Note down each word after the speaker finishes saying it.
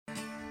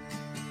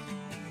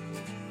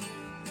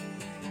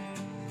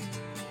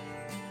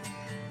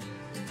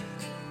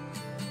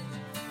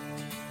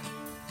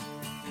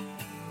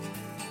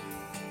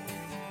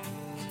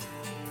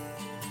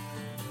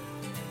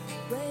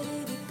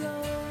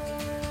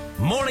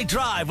Morning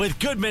Drive with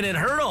Goodman and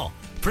Hurdle,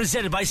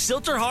 presented by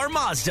Silterhar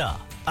Mazda.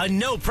 A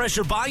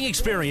no-pressure buying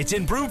experience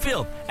in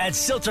Broomfield at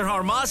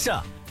Silterhar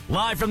Mazda.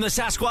 Live from the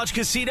Sasquatch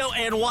Casino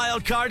and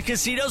Wild Card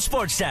Casino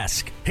Sports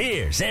Desk.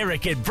 Here's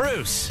Eric and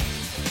Bruce.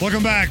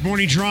 Welcome back.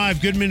 Morning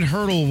Drive, Goodman,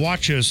 Hurdle.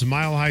 Watch us,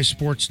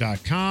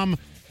 milehighsports.com.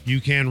 You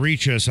can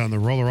reach us on the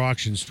Roller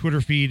Auctions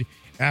Twitter feed,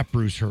 at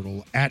Bruce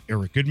Hurdle, at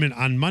Eric Goodman.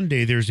 On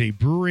Monday, there's a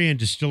brewery and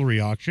distillery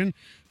auction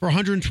for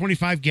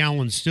 125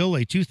 gallons still,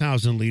 a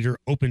 2,000-liter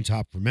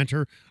open-top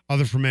fermenter,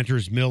 other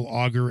fermenters, mill,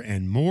 auger,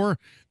 and more.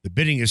 The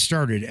bidding is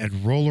started at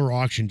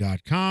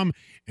rollerauction.com.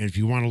 And if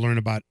you want to learn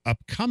about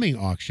upcoming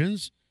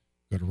auctions,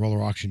 go to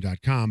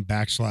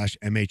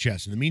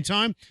rollerauction.com/MHS. In the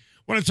meantime,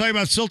 I want to tell you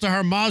about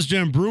Silterhar Mazda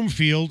in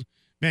Broomfield.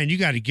 Man, you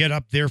got to get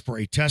up there for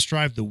a test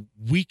drive. The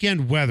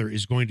weekend weather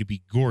is going to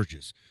be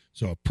gorgeous.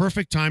 So a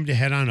perfect time to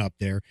head on up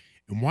there.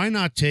 And why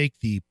not take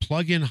the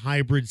plug-in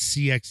hybrid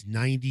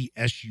CX-90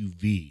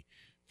 SUV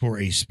for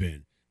a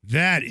spin?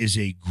 That is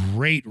a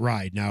great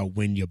ride. Now,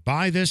 when you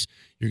buy this,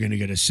 you're going to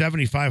get a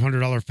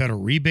 $7,500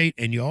 federal rebate,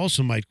 and you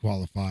also might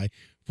qualify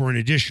for an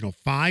additional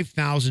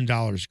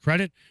 $5,000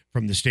 credit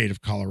from the state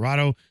of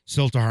Colorado.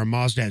 Silterhar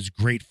Mazda has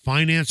great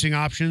financing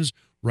options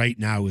right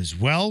now as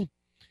well.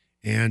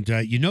 And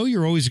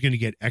you're always going to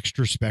get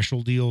extra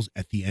special deals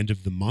at the end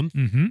of the month.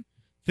 Mm-hmm.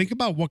 Think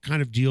about what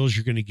kind of deals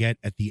you're going to get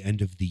at the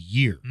end of the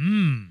year.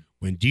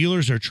 When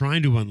dealers are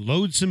trying to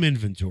unload some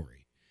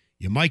inventory,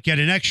 you might get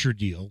an extra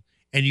deal,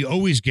 and you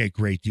always get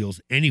great deals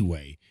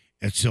anyway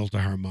at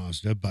Silterhar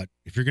Mazda. But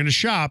if you're going to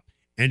shop,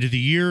 end of the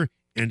year,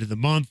 end of the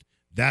month,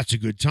 that's a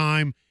good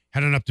time.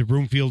 Head on up to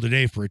Broomfield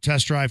today for a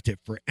test drive tip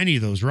for any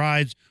of those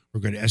rides,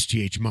 or go to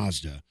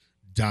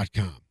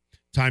sthmazda.com.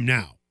 Time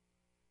now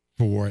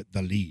for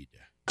The Lead.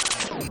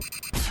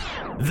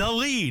 The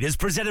Lead is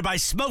presented by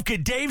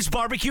Smokin' Dave's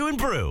Barbecue and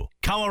Brew,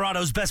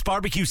 Colorado's best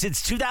barbecue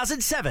since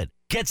 2007.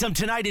 Get some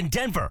tonight in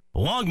Denver,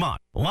 Longmont,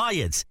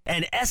 Lyons,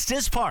 and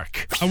Estes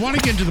Park. I want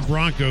to get into the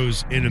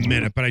Broncos in a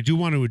minute, but I do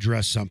want to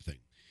address something.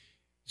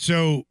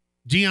 So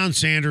Deion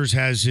Sanders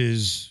has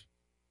his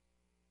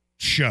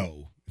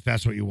show, if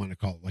that's what you want to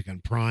call it, like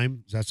on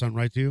Prime. Does that sound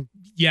right to you?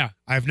 Yeah.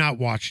 I have not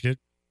watched it.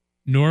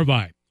 Nor have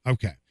I.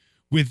 Okay.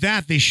 With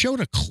that, they showed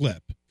a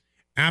clip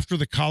after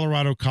the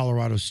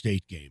Colorado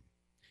State game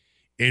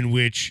in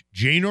which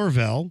Jay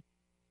Norvell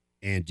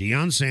and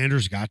Deion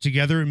Sanders got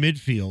together in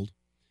midfield,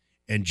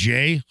 and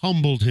Jay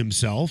humbled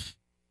himself,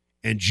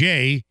 and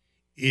Jay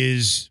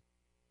he's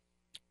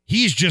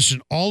just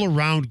an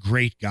all-around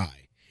great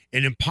guy,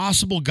 an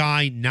impossible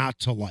guy not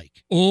to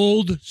like.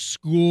 Old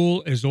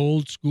school as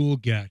old school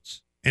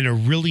gets. And a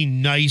really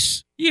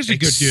nice, He's a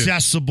good dude.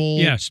 accessible,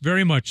 yes,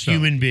 very much so.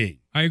 human being.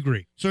 I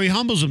agree. So he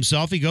humbles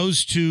himself. He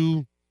goes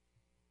to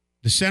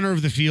the center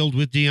of the field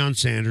with Deion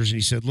Sanders, and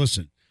he said,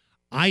 listen,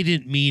 I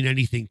didn't mean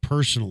anything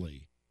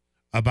personally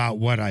about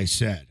what I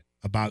said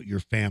about your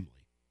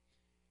family.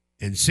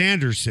 And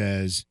Sanders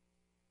says,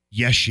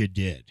 yes, you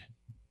did.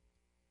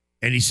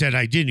 And he said,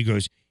 I didn't. He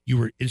goes, you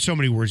were, in so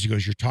many words, he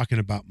goes, you're talking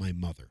about my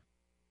mother.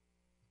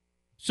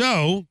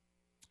 So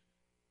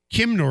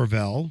Kim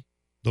Norvell,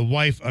 the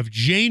wife of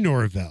Jay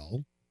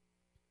Norvell,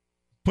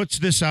 puts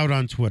this out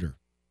on Twitter.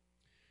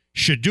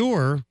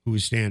 Shadur, who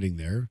is standing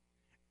there,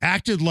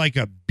 acted like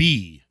a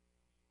bee,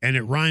 and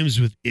it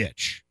rhymes with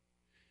itch.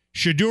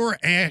 Shadur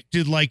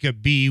acted like a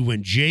bee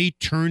when Jay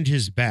turned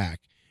his back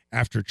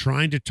after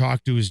trying to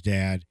talk to his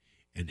dad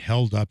and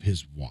held up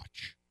his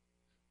watch,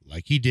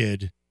 like he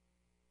did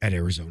at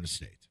Arizona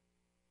State.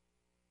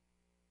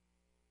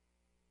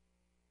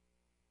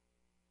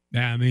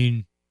 I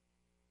mean,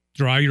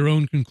 draw your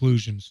own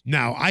conclusions.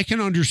 Now, I can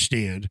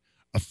understand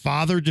a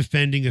father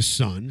defending a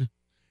son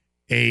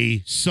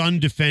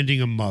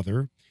defending a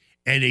mother,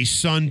 and a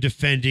son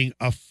defending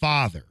a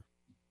father.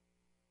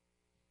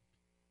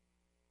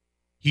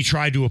 He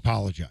tried to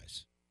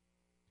apologize.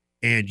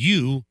 And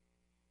you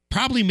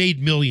probably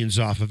made millions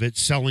off of it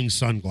selling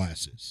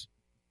sunglasses.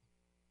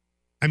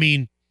 I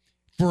mean,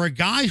 for a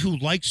guy who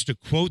likes to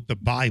quote the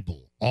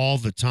Bible all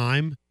the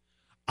time,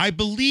 I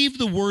believe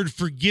the word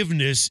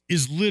forgiveness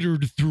is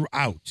littered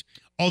throughout,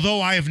 although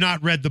I have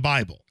not read the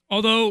Bible.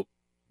 Although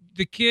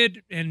the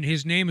kid, and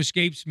his name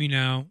escapes me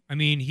now, I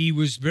mean, he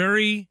was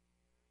very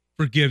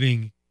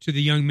forgiving to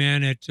the young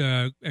man at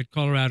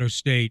Colorado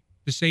State.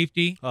 The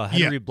safety.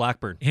 Henry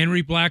Blackburn.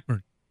 Henry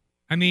Blackburn.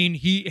 I mean,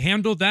 he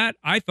handled that,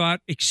 I thought,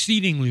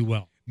 exceedingly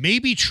well.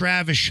 Maybe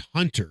Travis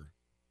Hunter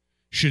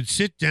should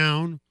sit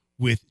down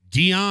with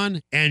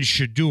Deion and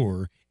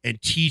Shadur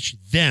and teach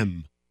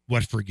them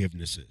what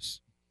forgiveness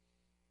is.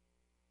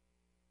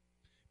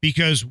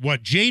 Because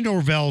what Jay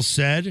Norvell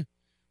said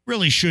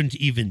really shouldn't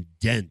even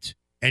dent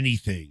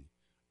anything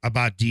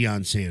about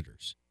Deion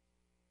Sanders.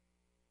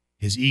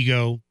 His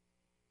ego,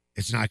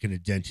 it's not going to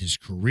dent his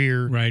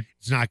career. Right.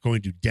 It's not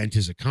going to dent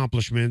his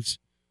accomplishments.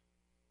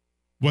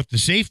 What the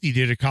safety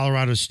did at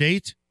Colorado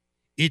State,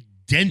 it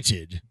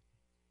dented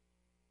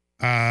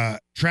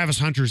Travis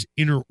Hunter's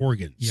inner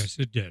organs. Yes,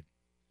 it did.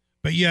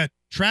 But yet,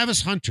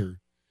 Travis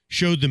Hunter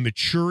showed the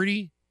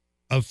maturity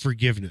of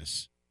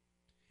forgiveness.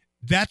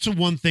 That's a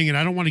one thing, and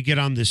I don't want to get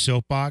on this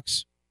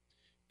soapbox.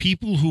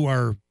 People who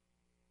are, I'm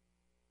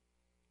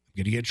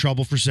going to get in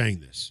trouble for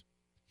saying this.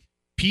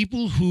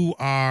 People who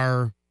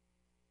are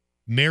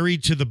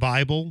married to the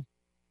Bible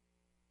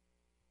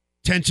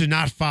tend to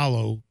not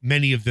follow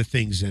many of the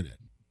things in it.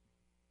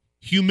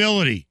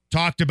 Humility,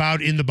 talked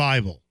about in the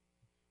Bible.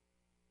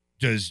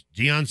 Does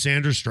Deion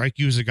Sanders strike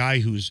you as a guy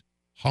who's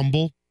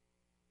humble?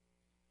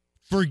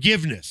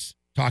 Forgiveness,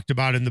 talked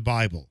about in the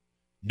Bible.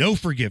 No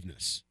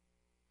forgiveness.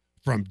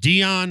 From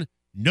Deion,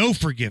 no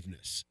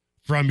forgiveness.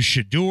 From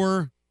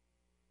Shedeur,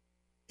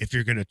 if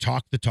you're going to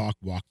talk the talk,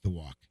 walk the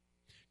walk.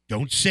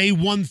 Don't say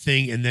one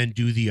thing and then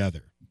do the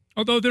other.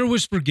 Although there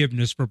was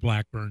forgiveness for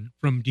Blackburn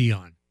from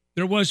Deion.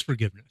 There was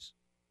forgiveness.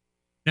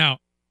 Now,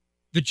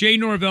 the Jay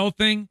Norvell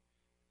thing,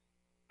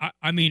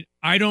 I mean,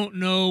 I don't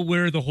know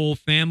where the whole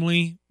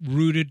family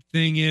rooted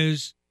thing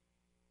is.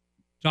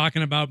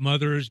 Talking about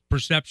mothers,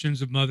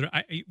 perceptions of mother,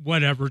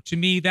 whatever. To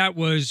me, that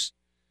was,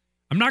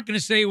 I'm not going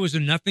to say it was a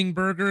nothing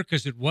burger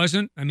because it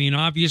wasn't. I mean,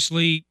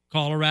 obviously,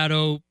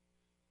 Colorado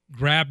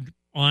grabbed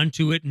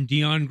onto it and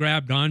Deion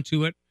grabbed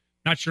onto it.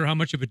 Not sure how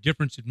much of a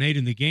difference it made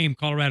in the game.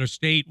 Colorado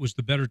State was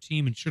the better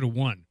team and should have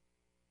won.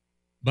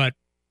 But,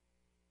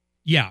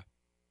 yeah,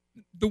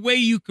 the way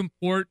you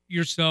comport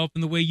yourself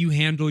and the way you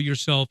handle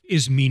yourself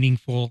is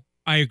meaningful.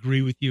 I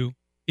agree with you.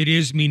 It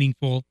is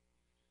meaningful.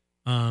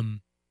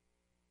 I'm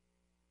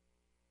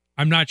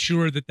not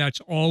sure that that's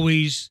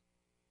always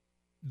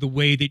the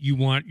way that you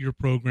want your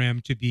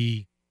program to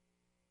be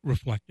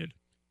reflected.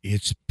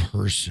 It's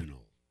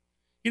personal.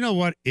 You know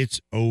what?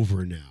 It's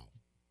over now.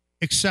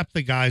 Accept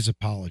the guy's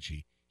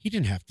apology. He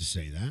didn't have to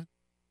say that.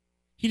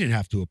 He didn't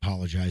have to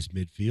apologize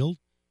midfield,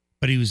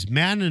 but he was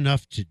man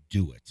enough to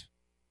do it.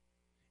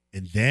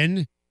 And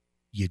then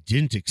you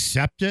didn't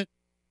accept it.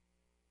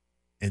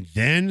 And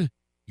then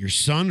your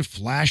son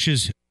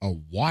flashes a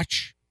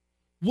watch.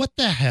 What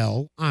the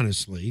hell,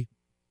 honestly,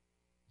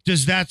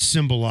 does that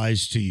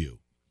symbolize to you?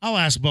 I'll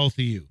ask both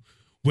of you.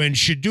 When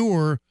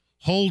Shedeur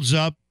holds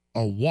up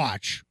a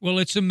watch. Well,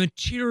 it's a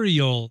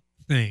material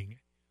thing,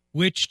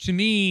 which to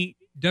me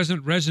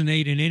doesn't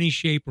resonate in any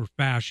shape or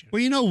fashion.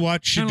 Well, you know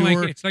what,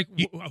 Shedeur? It's like,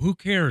 who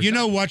cares? You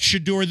know what,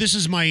 Shedeur? This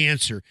is my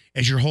answer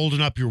as you're holding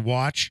up your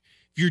watch.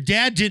 If your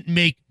dad didn't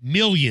make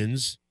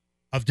millions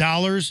of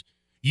dollars,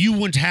 you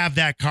wouldn't have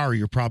that car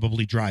you're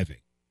probably driving.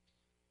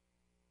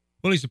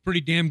 Well, he's a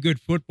pretty damn good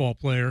football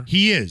player.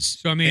 He is.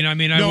 So, I will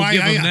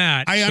give him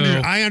that.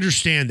 I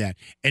understand that.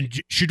 And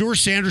Shedeur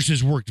Sanders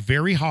has worked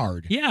very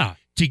hard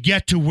to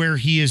get to where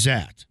he is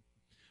at.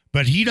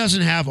 But he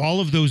doesn't have all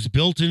of those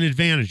built-in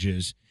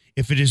advantages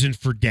if it isn't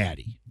for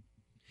daddy.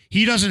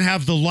 He doesn't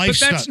have the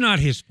lifestyle. But that's not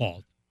his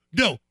fault.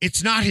 No,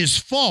 it's not his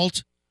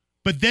fault.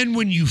 But then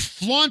when you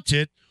flaunt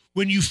it,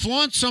 when you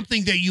flaunt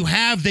something that you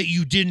have that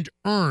you didn't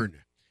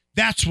earn,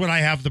 that's what I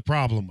have the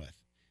problem with.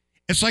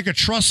 It's like a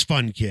trust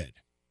fund kid.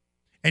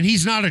 And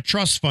he's not a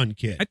trust fund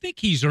kid. I think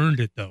he's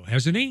earned it, though,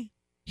 hasn't he?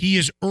 He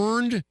has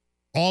earned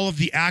all of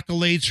the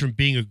accolades from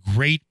being a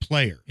great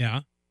player.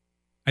 Yeah.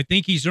 I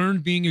think he's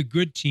earned being a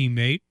good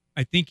teammate.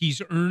 I think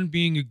he's earned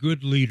being a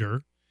good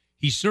leader.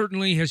 He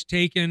certainly has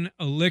taken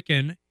a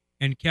licking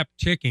and kept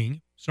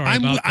ticking. Sorry,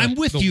 I'm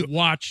with you.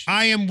 Watch.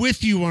 I am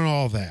with you on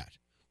all that.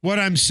 What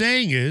I'm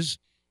saying is,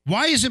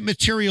 why is it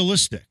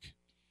materialistic?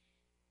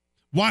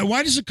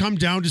 Why does it come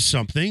down to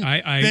something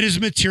that is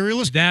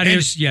materialistic?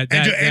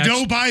 And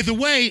oh, by the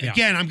way,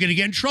 again, I'm going to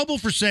get in trouble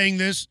for saying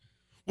this.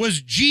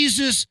 Was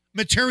Jesus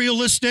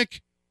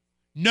materialistic?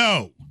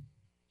 No,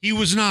 he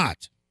was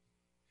not.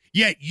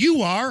 Yet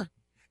you are.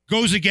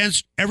 Goes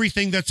against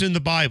everything that's in the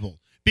Bible.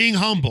 Being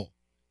humble.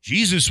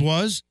 Jesus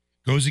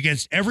goes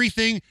against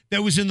everything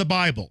that was in the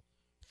Bible.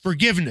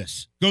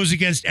 Forgiveness goes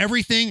against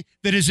everything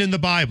that is in the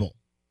Bible.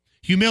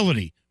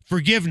 Humility,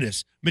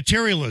 forgiveness,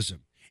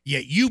 materialism.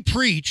 Yet you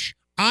preach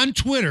on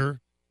Twitter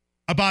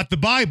about the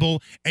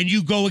Bible and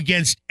you go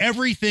against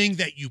everything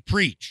that you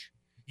preach.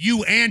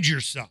 You and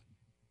your son.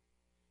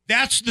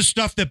 That's the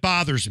stuff that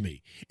bothers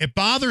me. It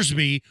bothers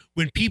me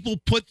when people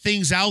put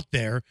things out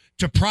there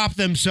to prop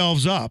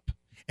themselves up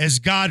as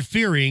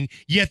God-fearing,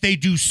 yet they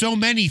do so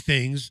many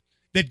things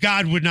that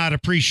God would not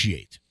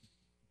appreciate.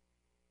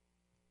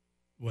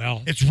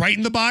 Well, it's right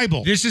in the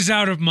Bible. This is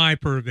out of my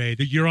purvey,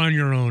 that you're on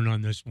your own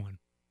on this one.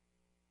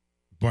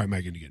 Boy, am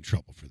I going to get in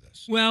trouble for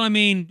this. Well, I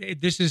mean,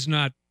 this is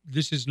not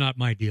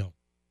my deal.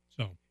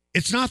 So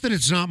it's not that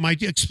it's not my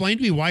deal. Explain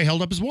to me why he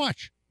held up his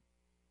watch.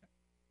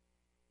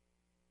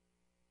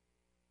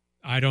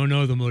 I don't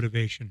know the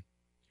motivation.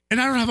 And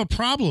I don't have a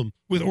problem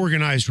with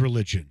organized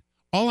religion.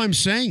 All I'm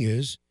saying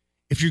is,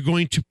 if you're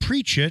going to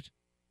preach it,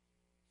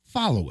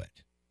 follow it.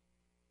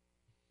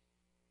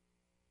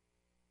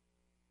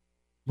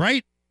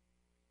 Right?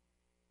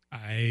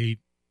 I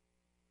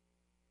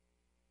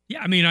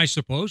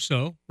suppose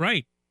so.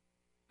 Right.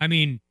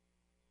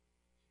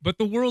 But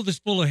the world is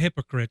full of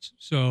hypocrites,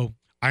 so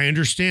I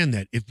understand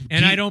that.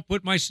 I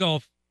put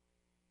myself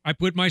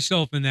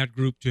in that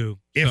group too.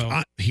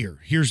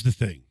 Here's the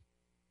thing.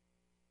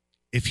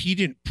 If he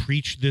didn't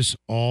preach this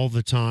all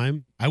the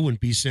time, I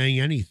wouldn't be saying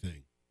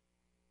anything.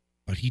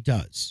 But he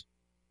does.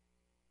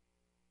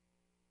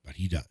 I'm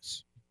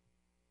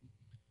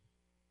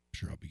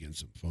sure I'll begin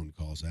some phone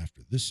calls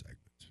after this segment.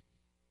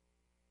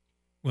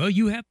 Well,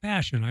 you have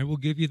passion. I will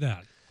give you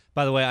that.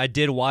 By the way, I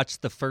did watch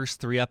the first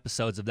 3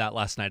 episodes of that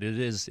last night.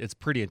 It's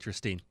pretty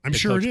interesting. I'm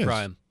sure Coach it is.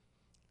 Prime.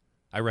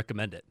 I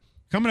recommend it.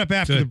 Coming up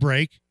after the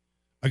break,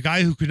 a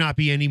guy who could not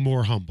be any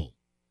more humble.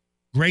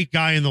 Great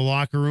guy in the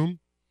locker room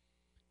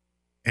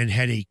and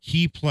had a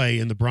key play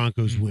in the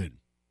Broncos win.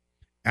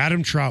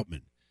 Adam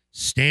Trautman,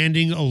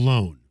 standing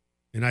alone.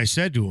 And I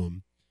said to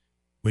him,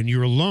 when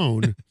you're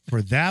alone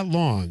for that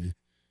long,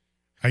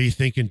 are you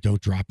thinking,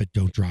 don't drop it,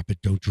 don't drop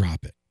it, don't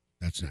drop it?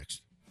 That's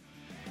next.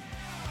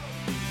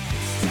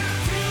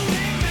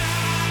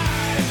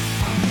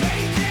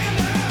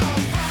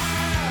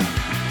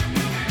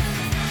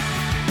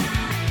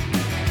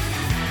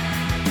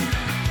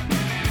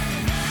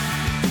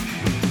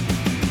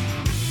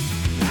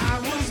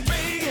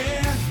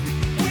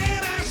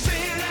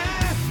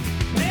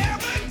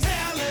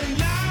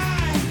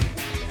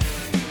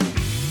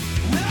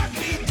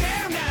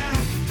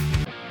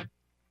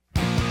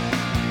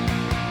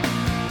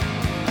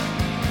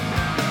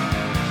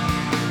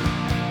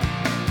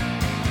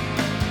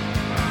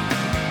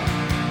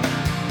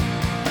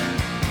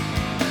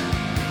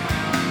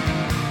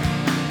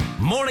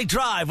 Morning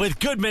Drive with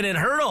Goodman and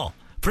Hurdle,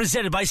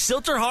 presented by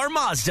Silterhar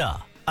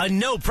Mazda. A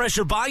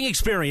no-pressure buying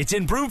experience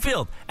in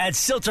Broomfield at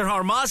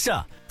Silterhar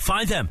Mazda.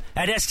 Find them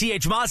at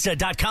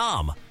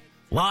sthmazda.com.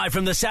 Live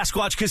from the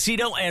Sasquatch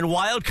Casino and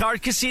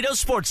Wildcard Casino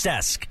Sports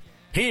Desk,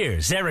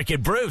 here's Eric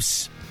and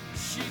Bruce.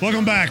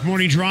 Welcome back.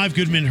 Morning Drive,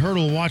 Goodman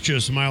Hurdle. Watch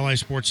us,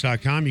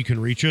 milehighsports.com. You can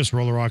reach us,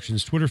 Roller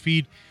Auctions Twitter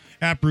feed,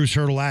 at Bruce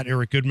Hurdle, at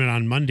Eric Goodman.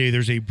 On Monday,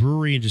 there's a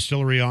brewery and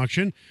distillery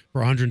auction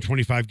for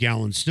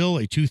 125-gallon still,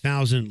 a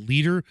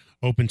 2,000-liter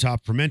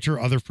open-top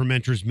fermenter, other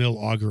fermenters, mill,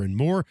 auger, and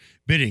more.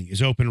 Bidding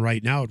is open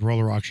right now at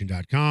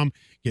rollerauction.com.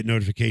 Get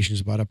notifications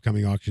about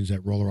upcoming auctions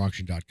at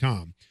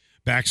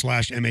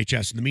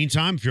rollerauction.com/MHS. In the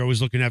meantime, if you're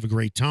always looking to have a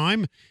great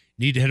time,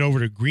 need to head over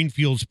to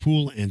Greenfield's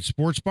Pool and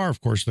Sports Bar.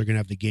 Of course, they're going to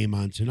have the game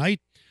on tonight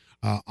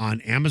on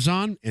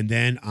Amazon, and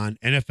then on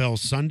NFL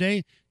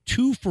Sunday,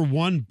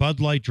 2-for-1 Bud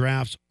Light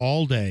drafts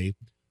all day,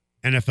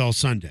 NFL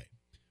Sunday.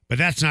 But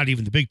that's not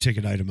even the big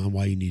ticket item on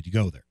why you need to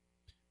go there.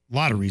 A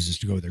lot of reasons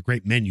to go there.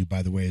 Great menu,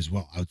 by the way, as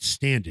well.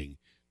 Outstanding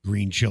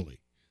green chili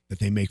that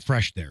they make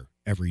fresh there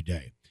every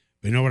day.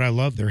 But you know what I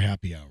love? Their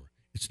happy hour.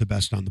 It's the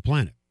best on the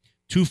planet.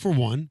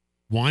 2-for-1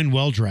 wine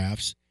well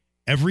drafts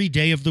every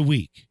day of the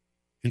week,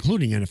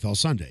 including NFL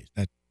Sundays.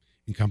 That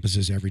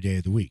encompasses every day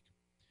of the week.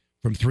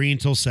 From 3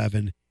 until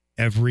 7,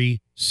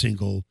 every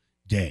single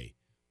day.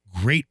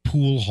 Great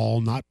pool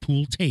hall, not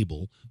pool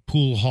table,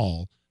 pool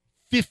hall.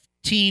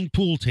 15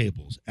 pool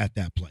tables at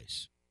that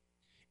place.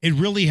 It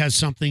really has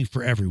something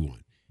for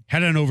everyone.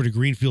 Head on over to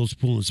Greenfield's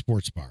Pool and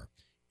Sports Bar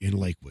in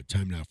Lakewood.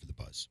 Time now for the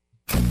Buzz.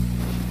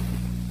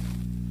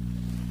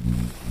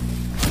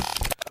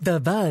 The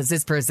Buzz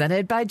is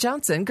presented by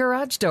Johnson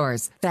Garage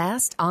Doors.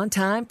 Fast,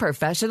 on-time,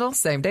 professional,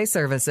 same-day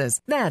services.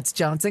 That's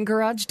Johnson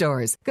Garage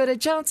Doors. Go to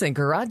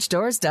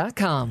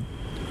johnsongaragedoors.com.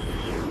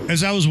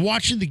 As I was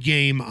watching the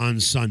game on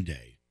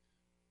Sunday,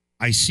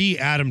 I see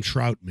Adam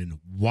Trautman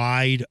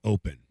wide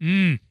open.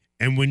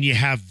 And when you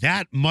have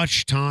that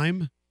much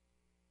time,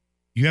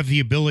 you have the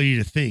ability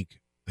to think,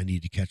 I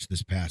need to catch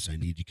this pass. I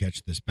need to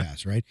catch this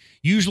pass, right?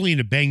 Usually in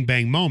a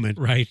bang-bang moment,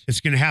 right, it's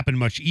going to happen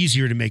much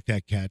easier to make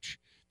that catch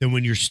than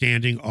when you're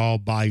standing all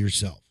by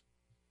yourself.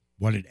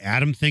 What did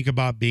Adam think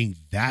about being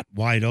that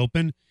wide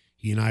open?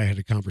 He and I had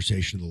a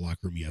conversation in the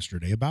locker room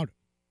yesterday about it.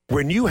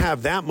 When you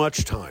have that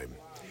much time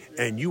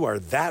and you are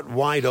that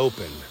wide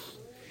open,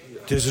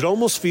 does it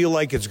almost feel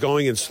like it's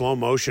going in slow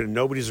motion and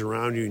nobody's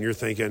around you and you're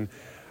thinking,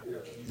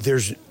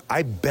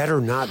 I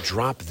better not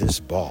drop this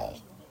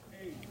ball?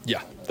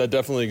 Yeah, that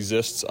definitely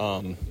exists.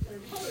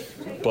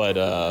 But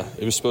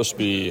it was supposed to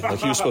be, like,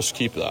 he was supposed to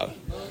keep that.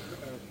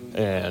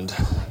 And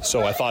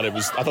so I thought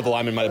the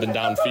lineman might have been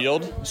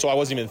downfield. So I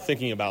wasn't even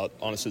thinking about,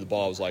 honestly, the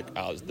ball. I was like,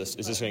 is this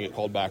going to get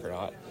called back or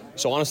not?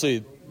 So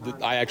honestly,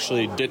 I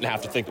actually didn't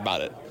have to think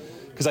about it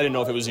because I didn't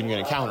know if it was even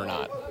going to count or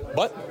not.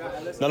 But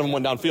none of them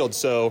went downfield,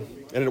 so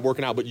it ended up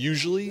working out. But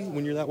usually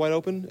when you're that wide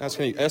open, ask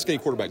any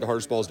quarterback, the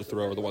hardest balls to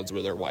throw are the ones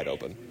where they're wide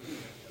open.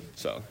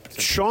 So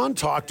Sean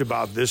talked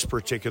about this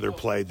particular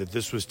play, that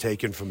this was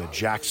taken from a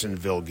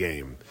Jacksonville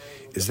game.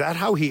 Is that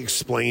how he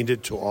explained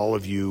it to all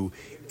of you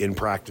in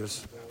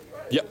practice?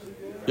 Yep.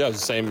 Yeah, it was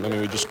the same. I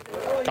mean, we just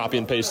copy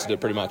and pasted it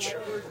pretty much.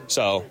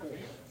 So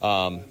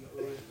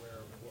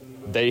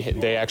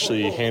they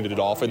actually handed it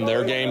off in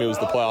their game. It was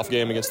the playoff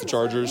game against the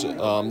Chargers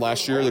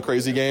last year, the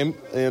crazy game.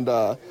 And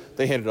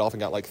they handed it off and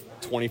got like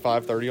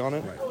 25, 30 on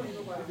it.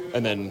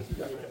 And then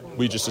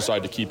we just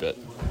decided to keep it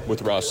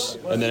with Russ.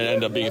 And then it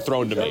ended up being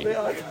thrown to me.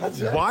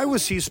 Why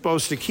was he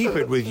supposed to keep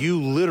it with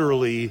you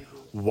literally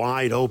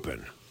wide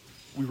open?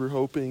 We were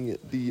hoping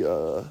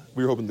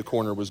the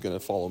corner was going to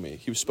follow me.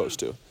 He was supposed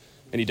to,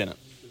 and he didn't.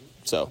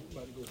 So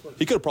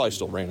he could have probably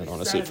still ran it,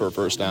 honestly, for a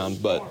first down.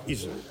 But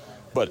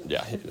But,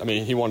 yeah,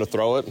 he wanted to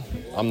throw it.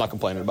 I'm not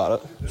complaining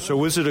about it. So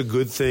was it a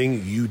good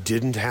thing you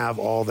didn't have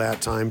all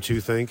that time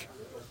to think?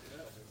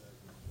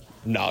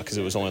 No, because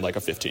it was only like a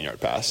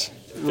 15-yard pass.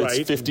 If Right.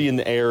 it's 50 in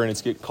the air and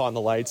it's get caught in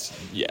the lights,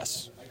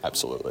 yes,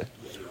 absolutely.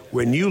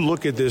 When you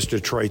look at this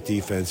Detroit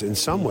defense, in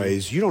some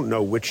ways, you don't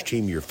know which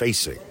team you're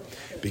facing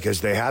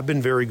because they have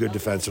been very good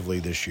defensively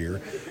this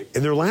year.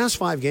 In their last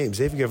 5 games,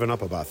 they've given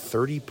up about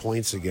 30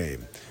 points a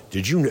game.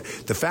 Did you know,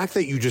 the fact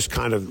that you just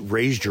kind of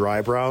raised your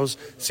eyebrows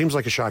seems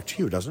like a shock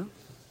to you, doesn't it?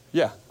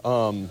 Yeah.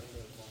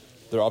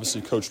 They're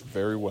obviously coached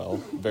very well,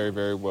 very,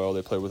 very well.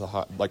 They play with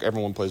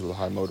everyone plays with a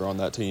high motor on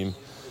that team.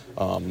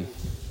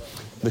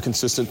 The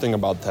consistent thing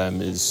about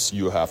them is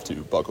you have to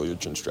buckle your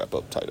chin strap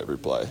up tight every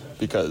play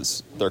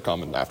because they're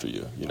coming after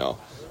you,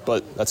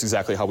 But that's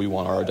exactly how we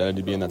want our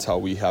identity to be, and that's how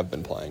we have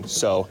been playing.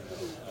 So,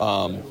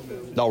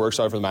 no, we're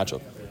excited for the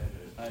matchup.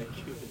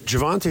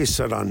 Javonte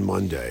said on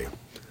Monday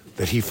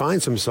that he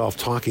finds himself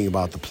talking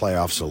about the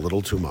playoffs a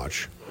little too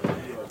much,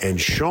 and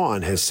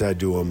Sean has said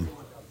to him,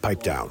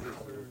 pipe down.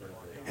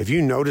 Have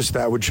you noticed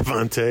that with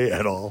Javonte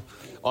at all?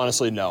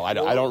 Honestly, no. I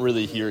don't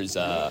really hear his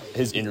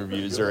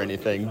interviews or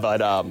anything,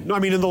 but no, I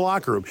mean in the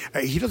locker room.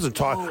 He doesn't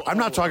talk. I'm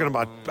not talking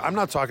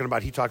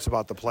about. He talks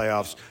about the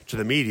playoffs to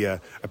the media.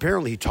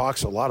 Apparently, he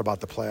talks a lot about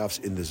the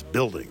playoffs in this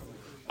building.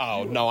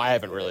 Oh no, I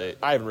haven't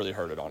really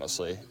heard it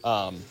honestly.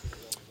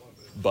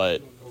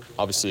 But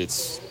obviously,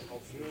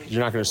 you're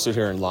not going to sit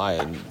here and lie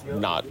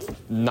and not.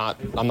 I'm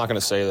not going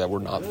to say that we're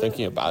not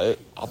thinking about it.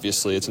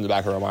 Obviously, it's in the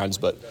back of our minds,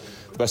 but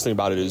the best thing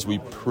about it is we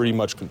pretty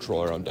much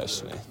control our own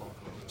destiny.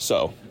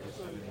 So.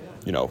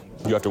 You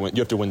have to win.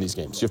 You have to win these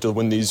games. You have to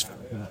win these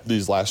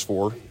last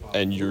 4,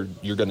 and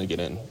you're going to get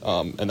in.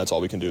 And that's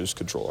all we can do is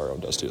control our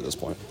own destiny at this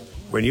point.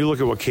 When you look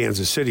at what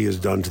Kansas City has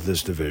done to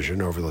this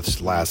division over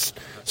the last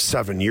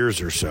 7 years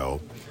or so,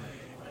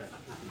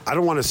 I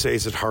don't want to say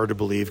is it hard to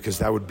believe because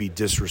that would be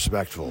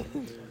disrespectful.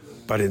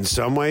 But in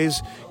some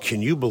ways,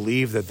 can you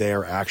believe that they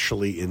are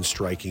actually in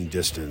striking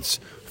distance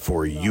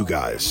for you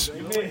guys?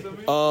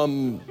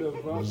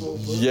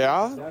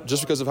 Yeah,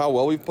 just because of how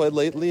well we've played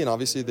lately, and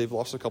obviously they've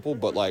lost a couple,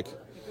 but at the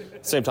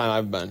same time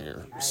I've been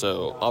here.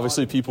 So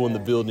obviously people in the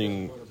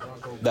building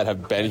that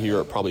have been here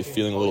are probably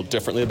feeling a little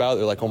differently about it.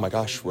 They're like, oh my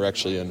gosh, we're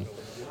actually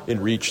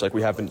in reach,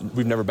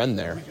 we've never been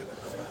there.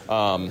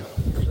 But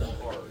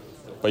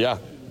yeah,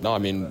 no,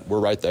 we're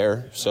right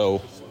there.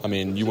 So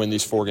you win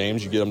these 4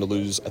 games, you get them to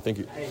lose. I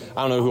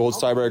don't know who holds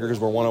tiebreaker because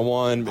we're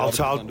 1-1. I'll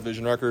tell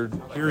division record.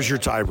 Here's your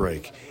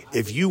tiebreak.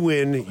 If you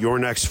win your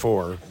next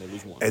 4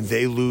 and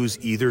they lose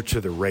either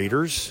to the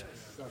Raiders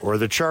or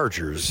the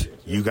Chargers,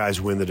 you guys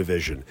win the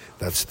division.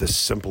 That's the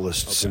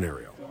simplest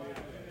scenario.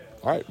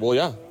 All right. Well,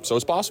 yeah. So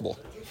it's possible.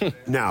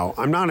 Now,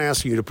 I'm not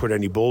asking you to put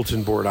any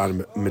bulletin board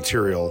on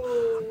material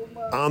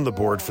on the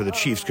board for the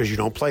Chiefs because you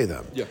don't play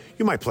them. Yeah.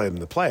 You might play them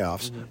in the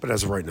playoffs, but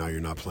as of right now, you're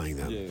not playing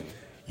them. Yeah.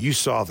 You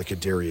saw the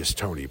Kadarius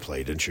Toney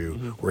play, didn't you,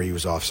 where he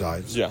was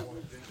offsides? Yeah.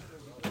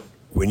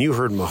 When you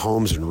heard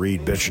Mahomes and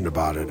Reed bitching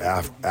about it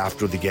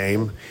after the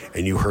game,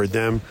 and you heard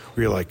them,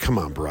 were you like, come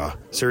on, bruh.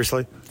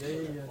 Seriously?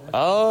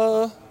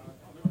 No,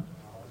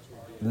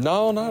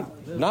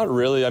 not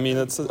really.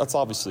 That's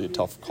obviously a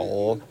tough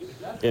call.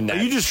 Are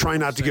you just trying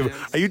not to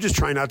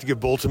give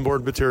bulletin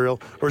board material,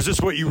 or is this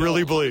what you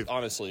really believe?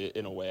 Honestly,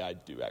 in a way, I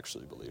do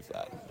actually believe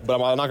that. But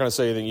I'm not going to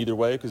say anything either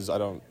way because I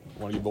don't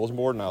want to give bulletin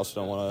board, and I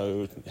also don't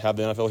want to have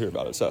the NFL hear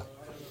about it. So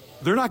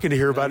they're not going to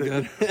hear about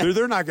it.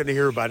 They're not going to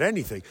hear about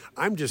anything.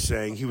 I'm just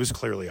saying he was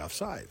clearly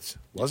offsides,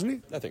 wasn't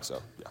he? I think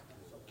so. Yeah.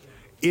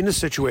 In a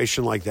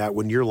situation like that,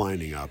 when you're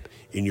lining up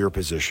in your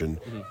position,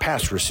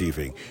 pass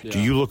receiving, do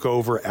you look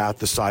over at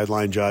the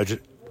sideline judge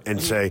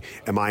and say,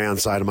 am I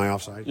onside, am I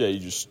offside? Yeah, you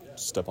just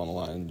step on the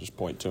line and just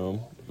point to him,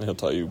 and he'll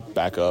tell you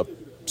back up,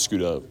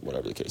 scoot up,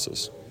 whatever the case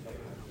is.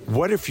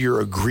 What if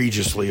you're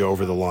egregiously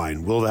over the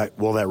line? Will that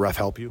ref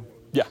help you?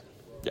 Yeah.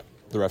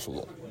 The ref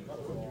will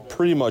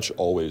pretty much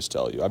always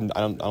tell you. I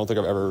don't think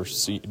I've ever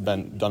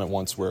done it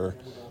once where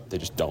they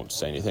just don't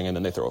say anything and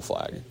then they throw a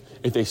flag.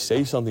 If they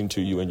say something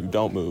to you and you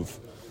don't move,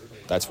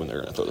 that's when they're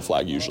going to throw the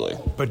flag usually.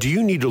 But do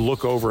you need to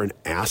look over and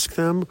ask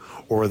them,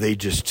 or they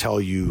just tell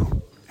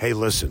you, hey,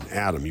 listen,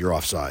 Adam, you're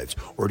offsides?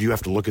 Or do you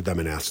have to look at them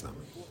and ask them?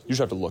 You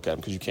just have to look at them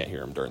because you can't hear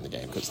them during the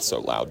game because it's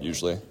so loud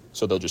usually.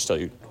 So they'll just tell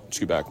you,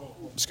 scoot back,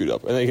 scoot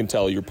up. And they can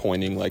tell you're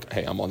pointing like,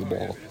 hey, I'm on the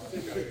ball.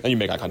 And you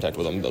make eye contact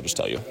with them, they'll just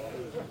tell you.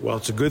 Well,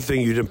 it's a good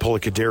thing you didn't pull a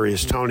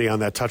Kadarius Toney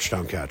on that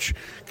touchdown catch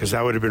because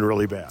that would have been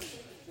really bad.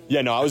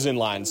 Yeah, no, I was in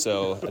line,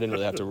 so I didn't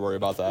really have to worry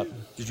about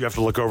that. Did you have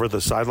to look over at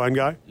the sideline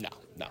guy? No.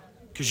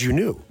 Because you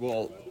knew.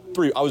 Well,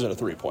 I was in a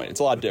 3-point. It's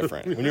a lot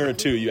different. When you're in a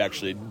 2, you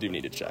actually do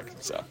need to check.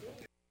 So.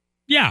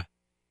 Yeah.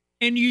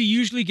 And you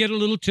usually get a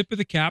little tip of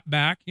the cap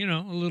back, a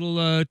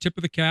little tip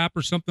of the cap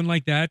or something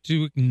like that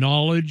to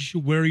acknowledge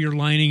where you're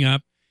lining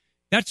up.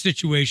 That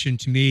situation,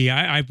 to me,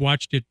 I've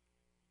watched it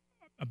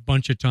a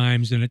bunch of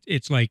times, and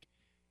it's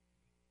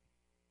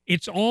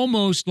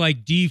almost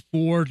like Dee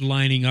Ford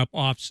lining up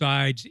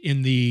offsides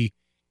in the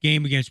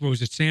game against, what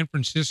was it, San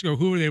Francisco?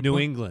 Who were they? New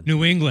England.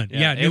 New England.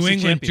 Yeah, New AFC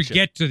England to Championship.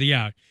 get to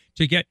the,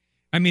 to get.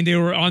 I mean, they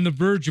were on the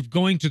verge of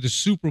going to the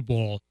Super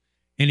Bowl,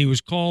 and he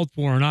was called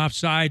for an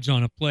offsides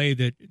on a play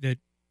that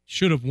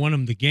should have won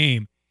him the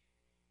game.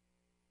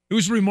 It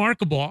was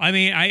remarkable. I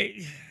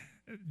mean,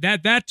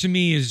 that to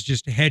me is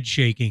just head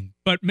shaking.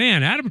 But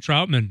man, Adam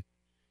Trautman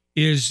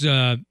is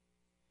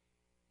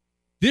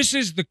this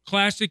is the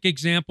classic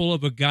example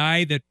of a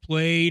guy that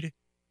played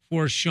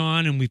for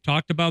Sean, and we've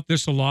talked about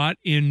this a lot,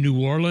 in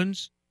New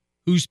Orleans,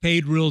 who's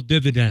paid real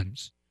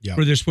dividends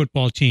for this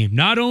football team.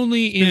 Not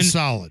only in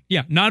solid.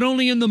 Yeah, not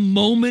only in the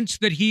moments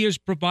that he has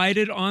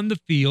provided on the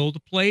field,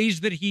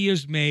 plays that he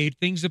has made,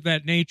 things of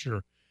that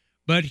nature,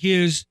 but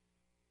his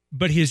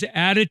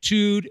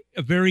attitude,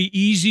 a very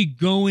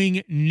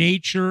easygoing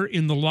nature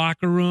in the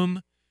locker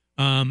room,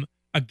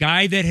 a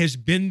guy that has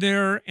been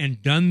there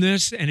and done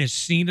this and has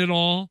seen it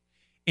all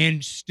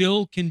and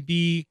still can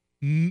be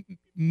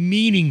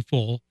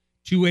meaningful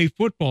to a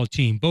football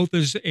team, both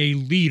as a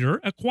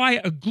leader,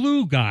 a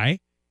glue guy.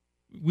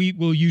 We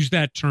will use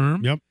that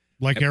term. Yep,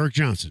 like Eric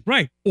Johnson.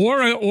 Right.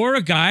 Or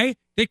a guy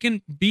that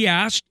can be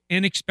asked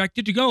and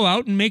expected to go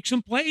out and make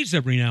some plays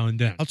every now and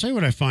then. I'll tell you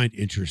what I find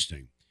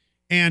interesting.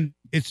 And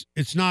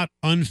it's not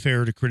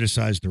unfair to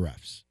criticize the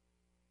refs.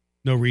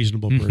 No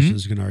reasonable person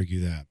is going to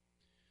argue that.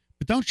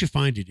 But don't you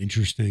find it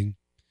interesting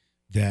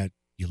that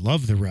you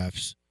love the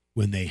refs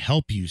when they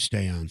help you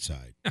stay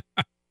onside?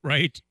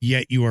 Right.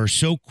 Yet you are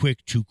so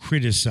quick to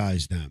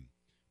criticize them.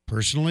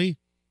 Personally,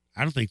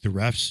 I don't think the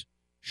refs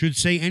should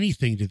say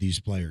anything to these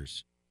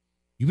players.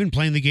 You've been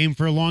playing the game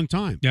for a long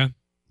time. Yeah.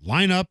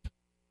 Line up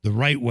the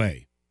right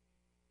way.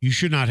 You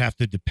should not have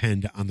to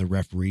depend on the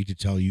referee to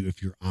tell you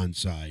if you're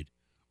onside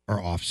or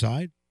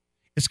offside.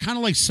 It's kind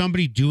of like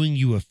somebody doing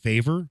you a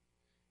favor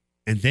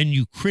and then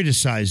you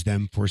criticize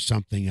them for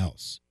something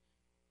else.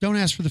 Don't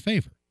ask for the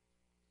favor.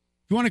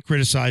 If you want to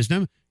criticize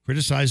them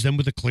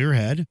with a clear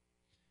head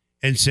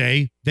and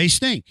say they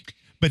stink.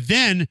 But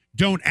then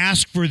don't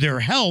ask for their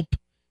help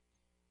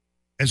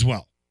as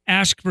well.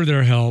 Ask for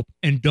their help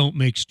and don't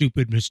make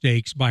stupid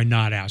mistakes by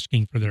not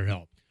asking for their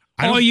help.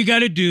 All you got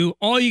to do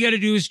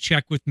is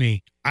check with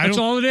me. That's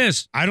all it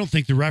is. I don't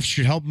think the refs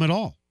should help them at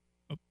all.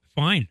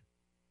 Fine.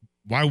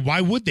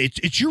 Why would they?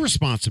 It's your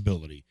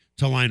responsibility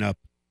to line up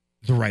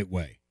the right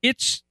way.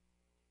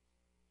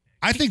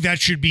 I think that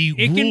should be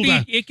ruled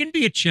out. It can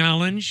be a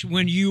challenge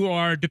when you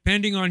are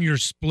depending on your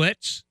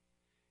splits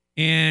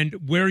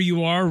and where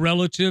you are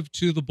relative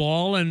to the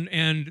ball and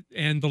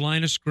the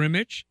line of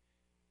scrimmage.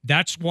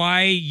 That's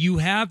why you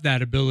have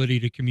that ability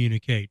to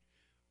communicate.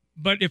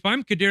 But if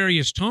I'm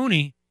Kadarius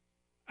Toney,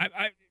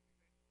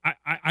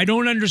 I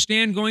don't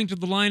understand going to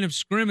the line of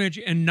scrimmage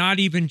and not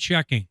even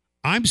checking.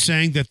 I'm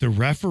saying that the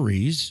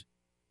referees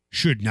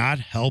should not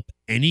help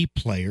any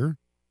player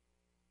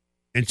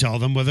and tell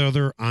them whether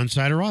they're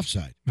onside or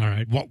offside. All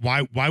right.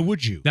 Why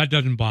would you? That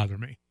doesn't bother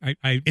me.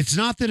 It's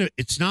not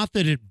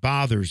that it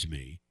bothers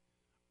me.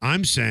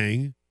 I'm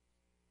saying,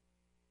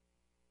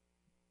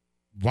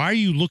 why are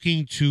you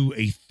looking to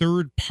a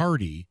third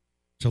party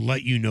to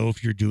let you know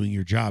if you're doing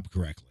your job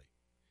correctly?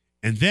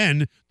 And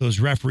then those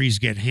referees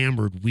get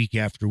hammered week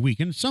after week,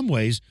 and in some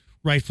ways,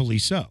 rightfully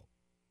so.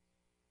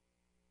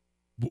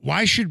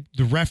 Why should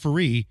the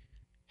referee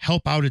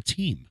help out a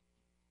team?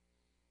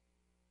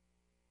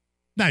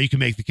 Now, you can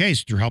make the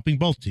case that you're helping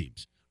both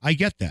teams. I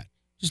get that.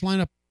 Just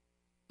line up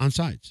on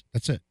sides.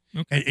 That's it.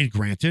 Okay. And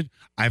granted,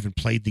 I haven't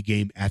played the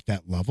game at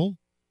that level.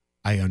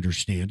 I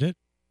understand it.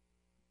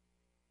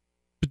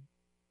 But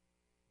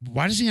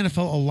why does the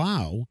NFL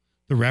allow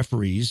the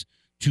referees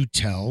to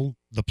tell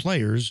the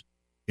players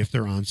if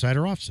they're onside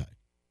or offside?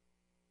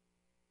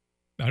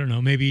 I don't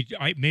know. Maybe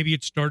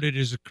it started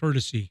as a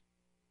courtesy.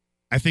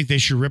 I think they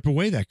should rip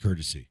away that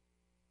courtesy.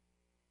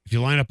 If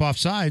you line up off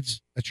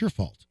sides, that's your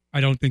fault. I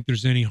don't think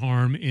there's any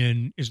harm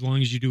in, as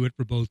long as you do it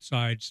for both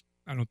sides.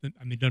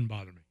 It doesn't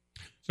bother me.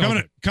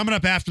 Coming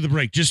up after the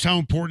break, just how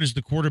important is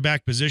the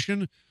quarterback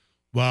position?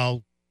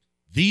 Well,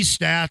 these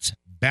stats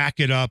back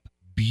it up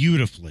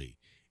beautifully.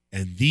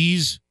 And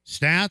these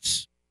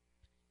stats,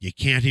 you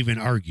can't even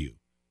argue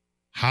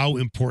how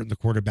important the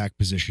quarterback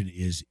position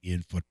is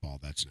in football.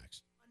 That's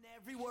next.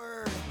 Every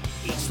word,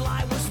 each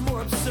lie was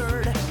more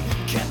absurd,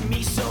 kept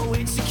me so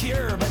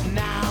insecure, but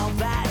now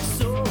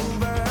that's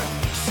over.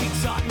 She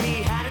taught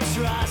me how to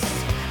trust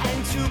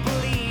and to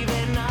believe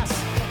in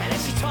us, and then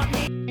she taught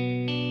me.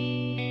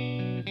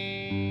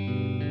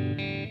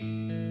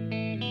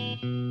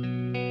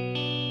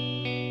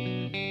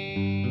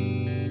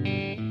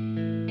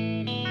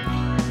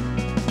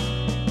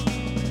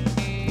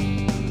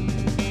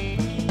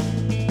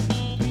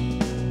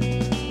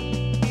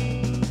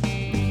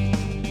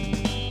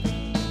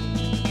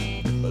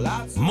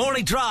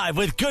 Morning Drive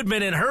with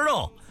Goodman and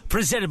Hurdle,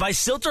 presented by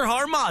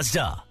Silterhar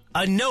Mazda.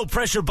 A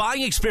no-pressure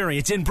buying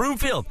experience in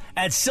Broomfield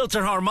at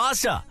Silterhar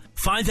Mazda.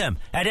 Find them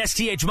at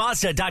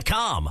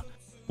sthmazda.com.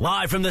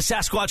 Live from the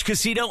Sasquatch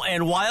Casino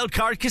and Wild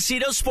Card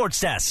Casino Sports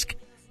Desk.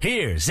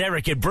 Here's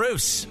Eric and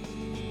Bruce.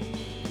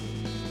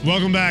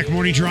 Welcome back.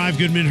 Morning Drive,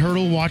 Goodman,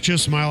 Hurdle. Watch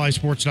us,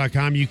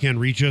 milehighsports.com. You can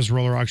reach us,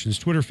 Roller Auctions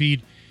Twitter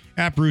feed,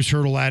 At Bruce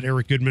Hurdle, at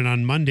Eric Goodman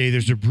on Monday,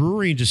 there's a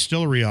brewery and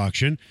distillery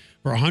auction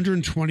for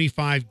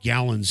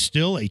 125-gallon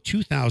still, a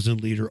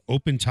 2,000-liter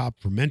open-top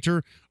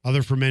fermenter,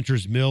 other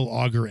fermenters, mill,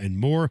 auger, and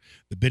more.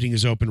 The bidding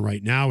is open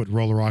right now at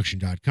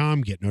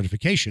rollerauction.com. Get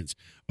notifications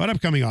about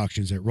upcoming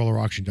auctions at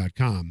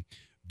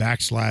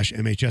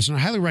rollerauction.com/MHS. And I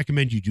highly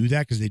recommend you do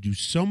that because they do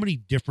so many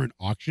different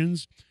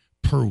auctions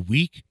per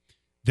week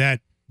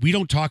that we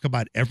don't talk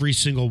about every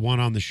single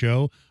one on the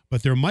show,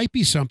 but there might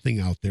be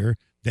something out there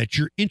that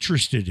you're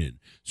interested in.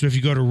 So if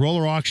you go to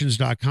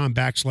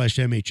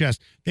rollerauctions.com/MHS,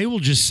 they will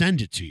just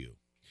send it to you.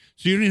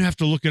 So you don't even have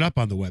to look it up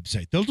on the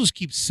website. They'll just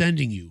keep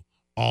sending you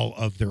all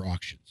of their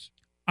auctions.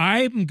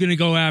 I'm going to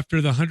go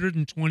after the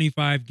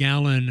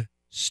 125-gallon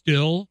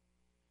still.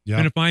 Yeah.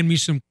 Going to find me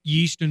some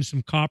yeast and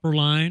some copper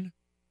line,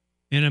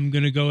 and I'm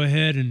going to go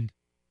ahead and,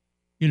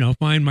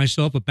 find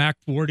myself a back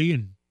 40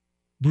 and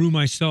brew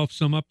myself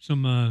some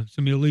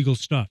illegal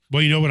stuff.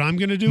 Well, you know what I'm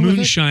going to do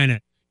Moonshine with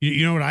it?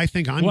 You know what I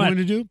think I'm going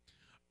to do?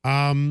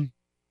 I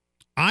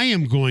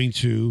am going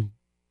to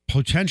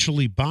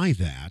potentially buy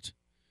that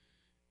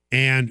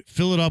and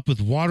fill it up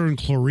with water and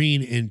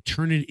chlorine and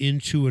turn it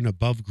into an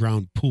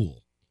above-ground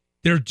pool.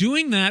 They're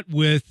doing that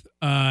with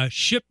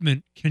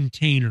shipment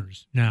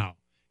containers now.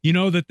 You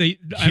know that they.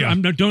 Yeah.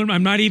 I'm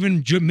not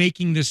even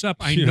making this up.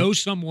 I know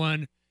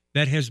someone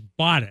that has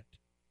bought it.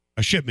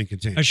 A shipment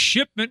container. A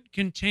shipment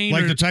container,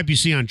 like the type you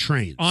see on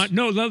trains.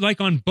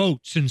 Like on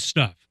boats and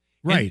stuff.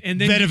 Right.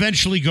 And then that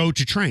eventually go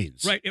to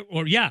trains. Right.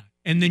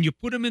 And then you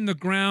put them in the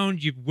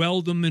ground, you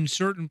weld them in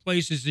certain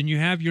places, and you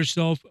have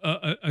yourself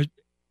a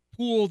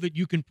pool that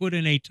you can put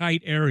in a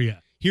tight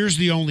area. Here's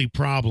the only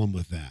problem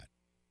with that.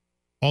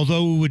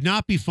 Although it would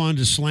not be fun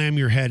to slam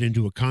your head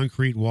into a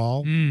concrete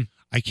wall,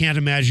 I can't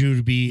imagine it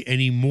would be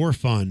any more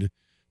fun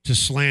to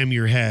slam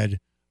your head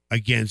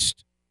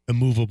against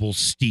immovable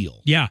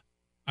steel. Yeah.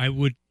 I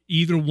would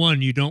either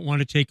one you don't want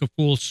to take a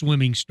full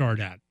swimming start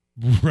at.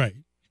 Right.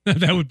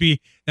 That would be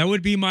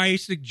my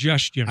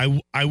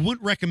suggestion. I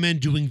wouldn't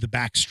recommend doing the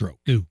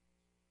backstroke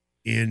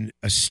in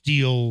a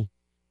steel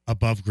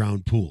above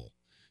ground pool.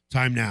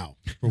 Time now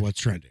for What's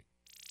Trending.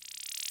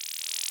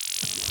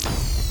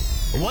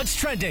 What's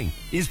Trending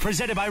is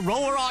presented by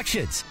Roller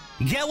Auctions.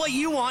 Get what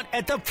you want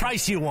at the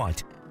price you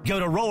want. Go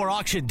to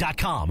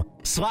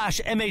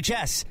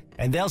rollerauction.com/MHS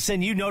and they'll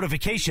send you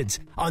notifications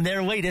on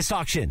their latest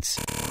auctions.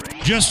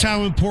 Just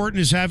how important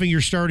is having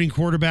your starting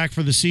quarterback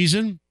for the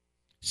season?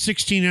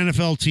 16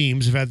 NFL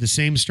teams have had the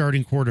same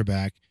starting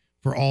quarterback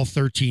for all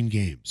 13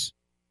 games.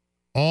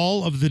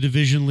 All of the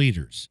division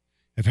leaders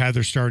have had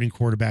their starting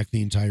quarterback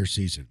the entire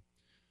season.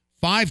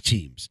 5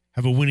 teams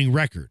have a winning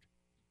record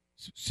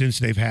since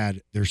they've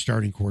had their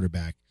starting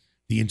quarterback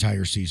the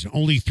entire season.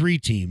 Only 3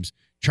 teams,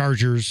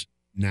 Chargers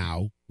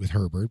now with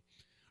Herbert,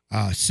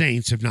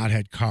 Saints have not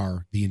had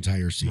Carr the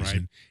entire season,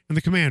 right, and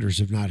the Commanders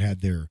have not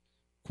had their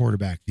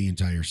quarterback the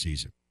entire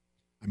season.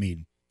 I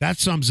mean, that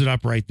sums it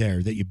up right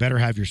there, that you better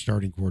have your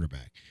starting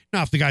quarterback.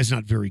 Now, if the guy's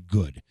not very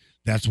good,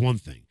 that's one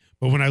thing.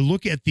 But when I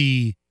look at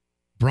the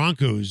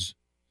Broncos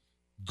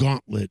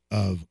gauntlet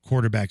of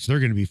quarterbacks they're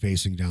going to be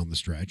facing down the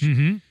stretch,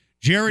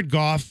 Jared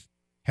Goff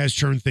has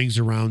turned things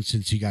around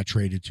since he got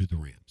traded to the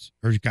Rams,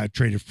 or got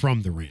traded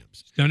from the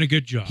Rams. He's done a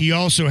good job. He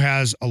also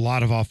has a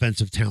lot of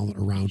offensive talent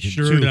around him,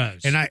 sure too.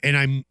 Does. And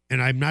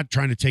I'm not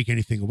trying to take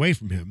anything away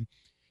from him.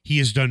 He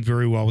has done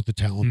very well with the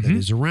talent that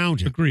is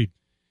around him. Agreed.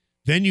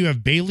 Then you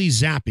have Bailey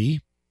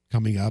Zappi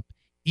coming up,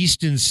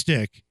 Easton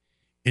Stick,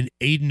 and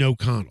Aiden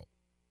O'Connell.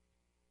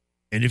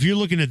 And if you're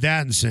looking at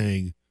that and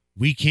saying,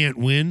 we can't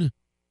win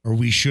or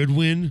we should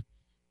win,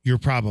 you're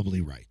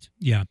probably right.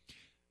 Yeah.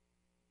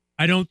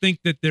 I don't think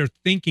that they're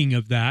thinking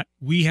of that.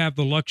 We have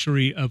the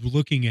luxury of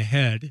looking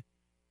ahead,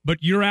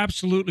 but you're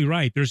absolutely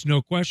right. There's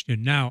no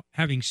question. Now,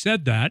 having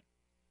said that,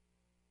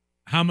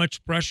 how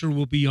much pressure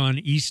will be on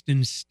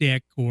Easton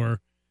Stick or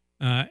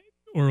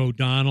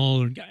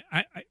O'Donnell?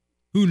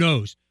 Who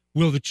knows?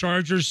 Will the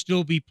Chargers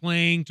still be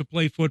playing to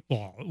play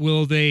football?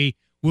 Will the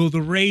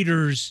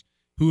Raiders,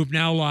 who have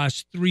now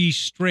lost 3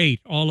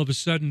 straight, all of a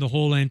sudden the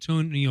whole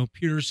Antonio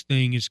Pierce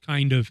thing is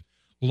kind of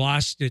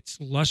lost its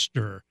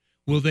luster?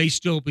 Will they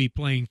still be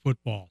playing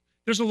football?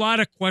 There's a lot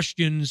of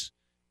questions.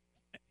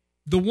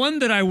 The one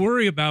that I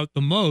worry about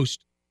the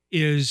most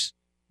is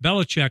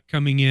Belichick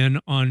coming in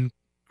on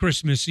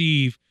Christmas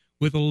Eve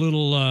with a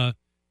little,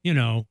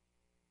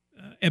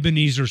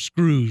 Ebenezer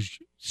Scrooge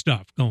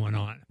stuff going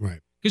on. Right.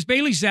 Because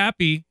Bailey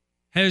Zappi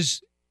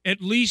has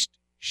at least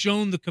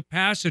shown the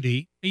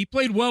capacity. He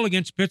played well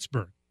against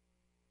Pittsburgh.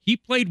 He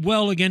played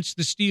well against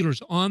the Steelers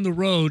on the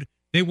road.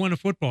 They won a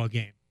football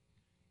game.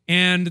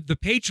 And the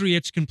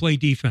Patriots can play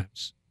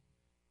defense.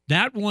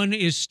 That one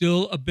is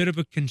still a bit of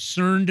a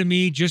concern to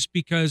me just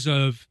because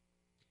of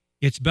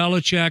it's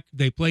Belichick.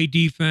 They play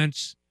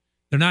defense.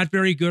 They're not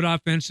very good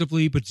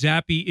offensively, but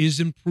Zappi is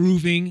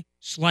improving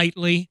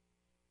slightly.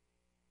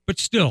 But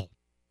still,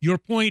 your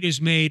point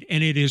is made,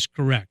 and it is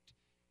correct.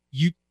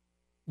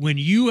 When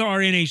you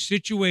are in a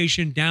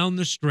situation down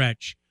the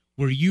stretch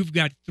where you've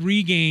got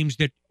 3 games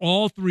that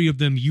all 3 of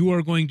them you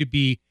are going to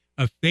be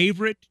a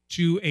favorite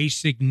to a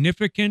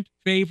significant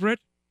favorite,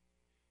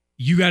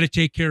 you got to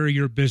take care of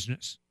your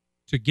business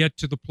to get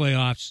to the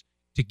playoffs,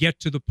 to get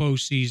to the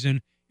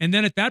postseason. And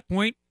then at that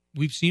point,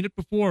 we've seen it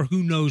before.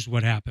 Who knows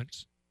what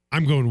happens?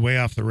 I'm going way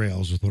off the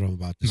rails with what I'm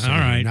about to say. All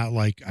right. Not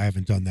like I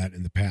haven't done that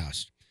in the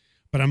past.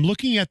 But I'm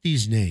looking at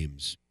these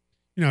names.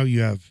 You know,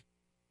 you have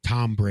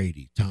Tom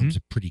Brady. Tom's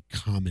a pretty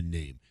common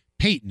name.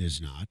 Peyton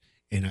is not,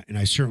 and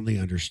I certainly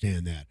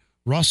understand that.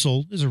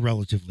 Russell is a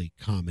relatively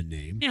common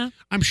name. Yeah.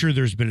 I'm sure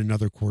there's been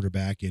another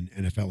quarterback in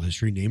NFL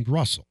history named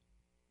Russell.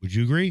 Would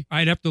you agree?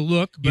 I'd have to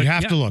look. But You'd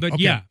have to look. But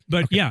Okay. yeah.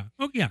 But Okay. yeah.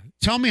 Oh, yeah.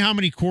 Tell me how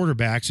many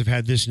quarterbacks have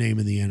had this name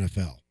in the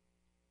NFL.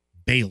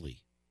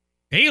 Bailey,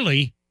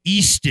 Bailey,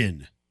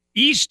 Easton,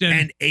 Easton,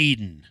 and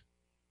Aiden.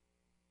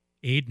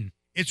 Aiden.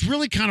 It's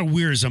really kind of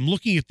weird as I'm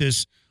looking at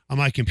this on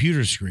my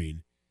computer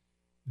screen.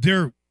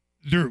 They're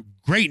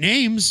great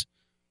names,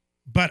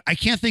 but I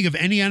can't think of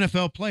any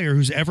NFL player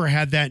who's ever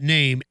had that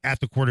name at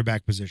the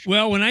quarterback position.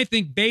 Well, when I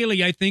think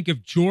Bailey, I think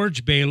of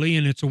George Bailey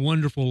and It's a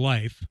Wonderful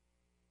Life.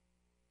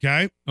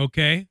 Okay?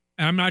 Okay.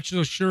 I'm not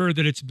so sure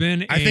that it's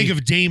been I think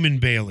of Damon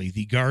Bailey,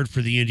 the guard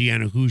for the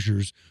Indiana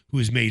Hoosiers, who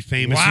is made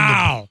famous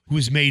who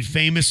is made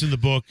famous in the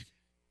book.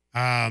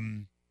 A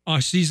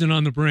Season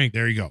on the Brink.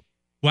 There you go.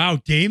 Wow,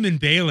 Damon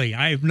Bailey.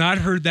 I have not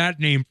heard that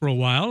name for a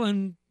while,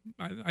 and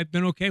I've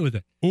been okay with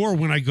it. Or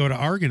when I go to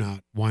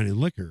Argonaut Wine and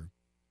Liquor,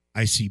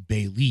 I see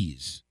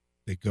Bailey's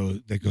that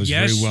goes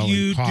Yes, very well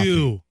you in coffee.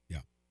 do.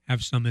 Yeah.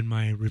 Have some in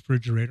my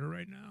refrigerator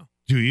right now.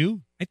 Do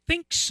you? I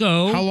think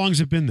so. How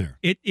long's it been there?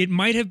 It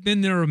might have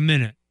been there a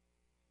minute.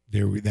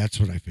 That's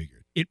what I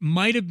figured. It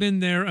might have been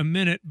there a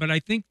minute, but I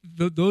think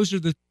those are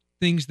the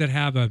things that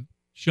have a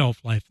shelf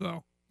life,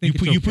 though. You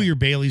put your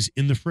Baileys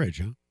in the fridge,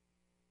 huh?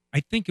 I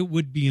think it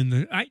would be in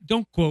the.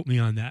 Don't quote me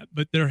on that,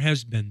 but there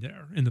has been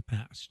there in the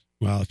past.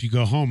 Well, if you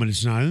go home and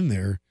it's not in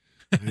there,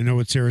 I know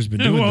what Sarah's been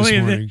doing Well, this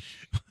yeah, morning.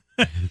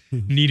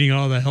 Needing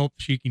all the help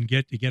she can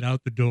get to get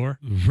out the door.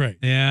 Right.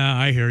 Yeah,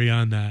 I hear you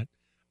on that.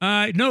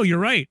 No, you're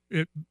right.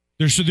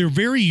 They're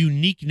very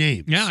unique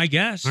names. Yeah, I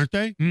guess. Aren't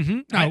they?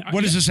 Mm-hmm. Now,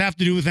 what does this have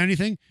to do with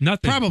anything?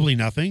 Nothing. Probably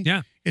nothing.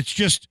 Yeah. It's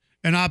just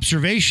an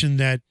observation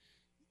that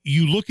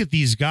you look at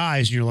these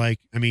guys and you're like,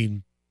 I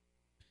mean,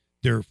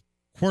 they're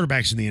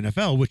quarterbacks in the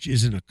NFL, which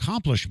is an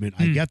accomplishment.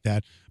 I get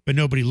that. But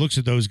nobody looks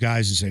at those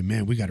guys and say,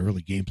 man, we got a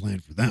really game plan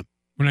for them.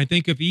 When I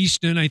think of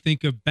Easton, I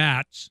think of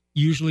bats,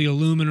 usually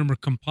aluminum or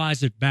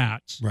composite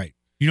bats. Right.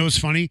 You know what's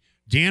funny?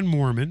 Dan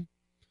Mormon,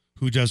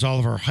 who does all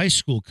of our high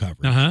school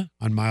coverage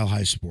on Mile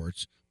High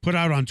Sports, put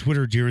out on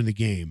Twitter during the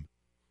game,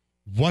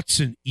 "What's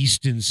an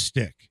Easton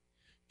stick?"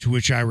 To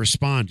which I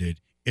responded,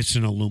 "It's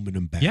an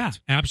aluminum bat." Yeah,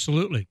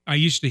 absolutely. I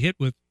used to hit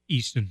with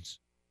Eastons.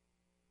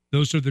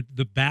 Those are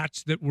the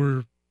bats that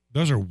were...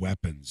 Those are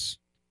weapons.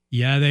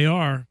 Yeah, they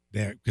are.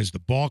 Because the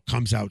ball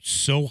comes out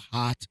so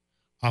hot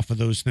off of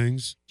those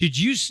things. Have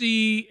you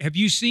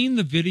seen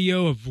the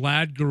video of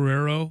Vlad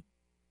Guerrero?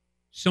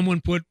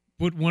 Someone put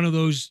one of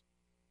those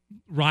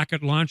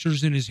rocket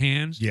launchers in his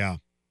hands. Yeah.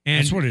 And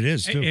that's what it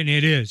is, too. And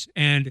it is.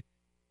 And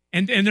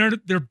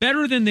they're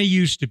better than they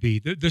used to be.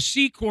 The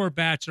C-Core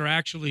bats are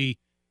actually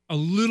a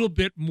little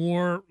bit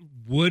more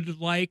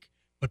wood-like,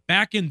 but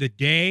back in the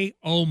day,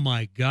 oh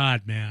my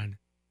God, man.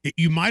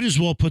 You might as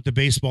well put the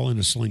baseball in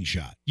a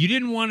slingshot. You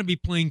didn't want to be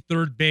playing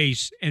third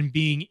base and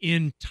being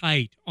in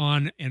tight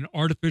on an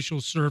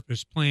artificial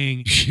surface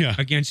playing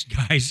against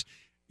guys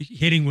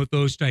hitting with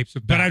those types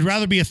of bats. But I'd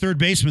rather be a third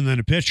baseman than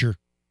a pitcher.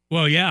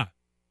 Well, yeah.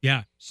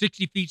 Yeah.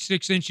 60 feet,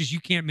 6 inches, you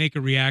can't make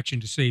a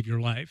reaction to save your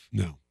life.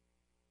 No,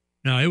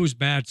 it was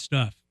bad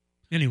stuff.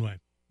 Anyway.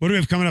 What do we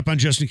have coming up on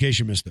Just In Case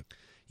You Missed It?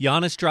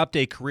 Giannis dropped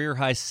a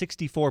career-high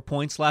 64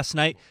 points last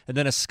night, and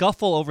then a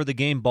scuffle over the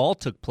game ball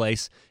took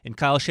place, and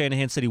Kyle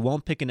Shanahan said he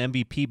won't pick an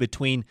MVP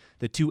between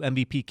the two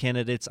MVP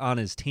candidates on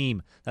his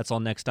team. That's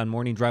all next on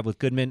Morning Drive with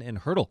Goodman and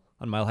Hurdle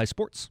on Mile High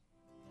Sports.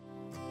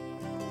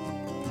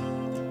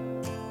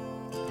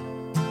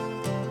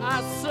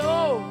 I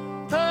saw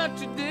her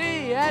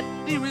today at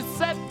the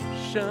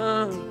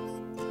reception,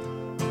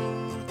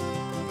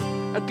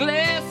 a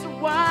glass of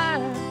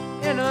wine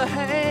in her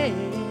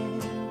hand.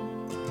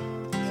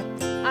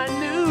 I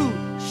knew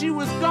she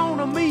was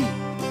gonna meet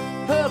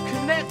her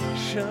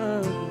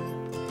connection.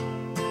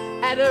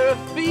 At her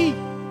feet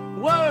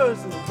was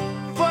a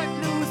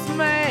footloose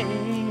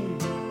man.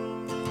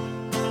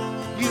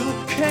 You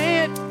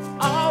can't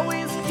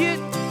always get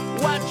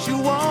what you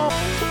want.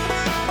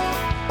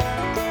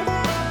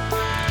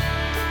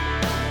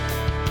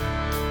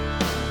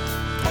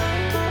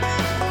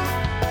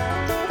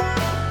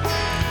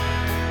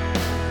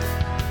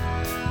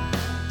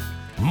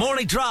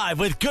 Morning Drive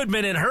with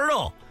Goodman and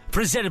Hurdle.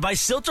 Presented by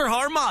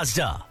Silterhar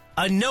Mazda.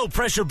 A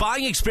no-pressure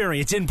buying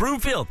experience in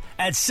Broomfield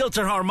at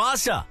Silterhar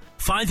Mazda.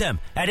 Find them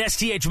at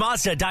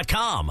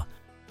sthmazda.com.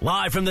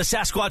 Live from the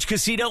Sasquatch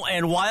Casino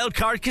and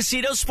Wildcard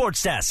Casino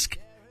Sports Desk.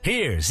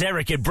 Here's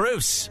Eric and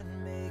Bruce.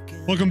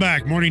 Welcome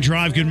back. Morning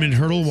Drive, Goodman and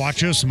Hurdle.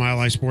 Watch us,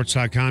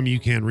 milehighsports.com. You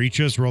can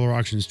reach us. Roller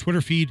Auctions Twitter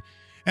feed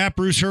At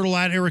Bruce Hurdle,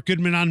 at Eric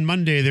Goodman on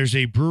Monday, there's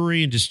a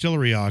brewery and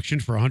distillery auction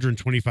for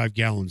 125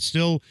 gallons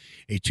still,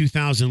 a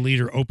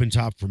 2,000-liter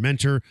open-top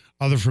fermenter,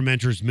 other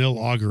fermenters, mill,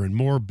 auger, and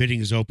more.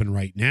 Bidding is open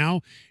right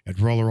now at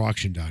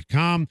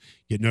rollerauction.com.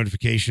 Get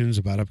notifications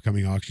about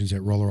upcoming auctions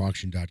at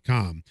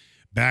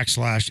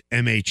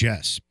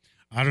rollerauction.com/MHS.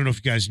 I don't know if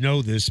you guys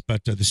know this,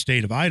 but the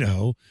state of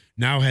Idaho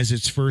now has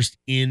its first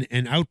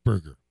In-N-Out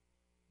burger.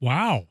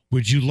 Wow.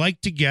 Would you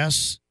like to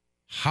guess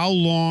how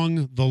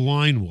long the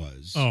line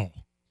was?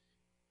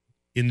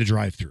 In the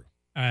drive-thru?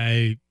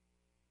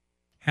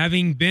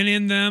 Having been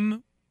in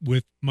them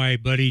with my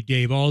buddy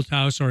Dave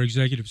Althouse, our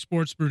executive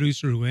sports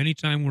producer, who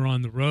anytime we're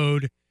on the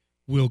road,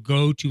 will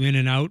go to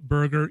In-N-Out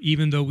Burger,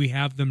 even though we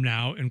have them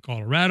now in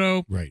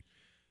Colorado. Right.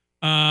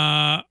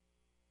 Hour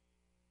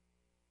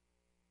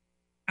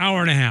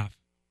and a half.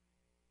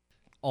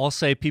 I'll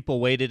say people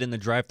waited in the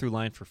drive-thru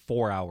line for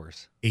 4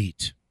 hours.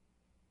 8.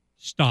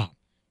 Stop.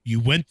 You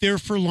went there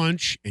for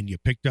lunch and you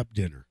picked up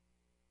dinner.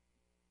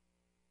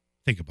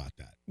 Think about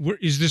that. Where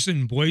is this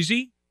in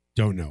Boise?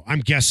 Don't know.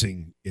 I'm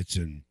guessing it's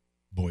in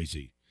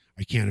Boise.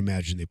 I can't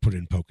imagine they put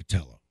in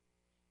Pocatello.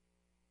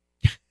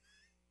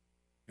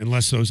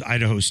 Unless those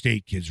Idaho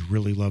State kids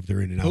really love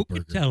their In-N-Out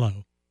burger.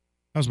 Pocatello.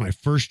 That was my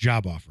first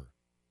job offer.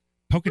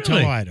 Pocatello,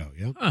 Really? Idaho.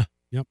 Yep. Huh.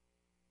 Yep.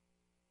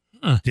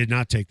 Huh. Did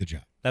not take the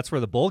job. That's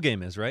where the bowl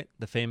game is, right?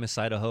 The famous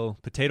Idaho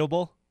Potato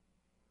Bowl?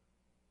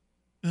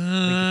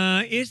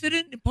 Is it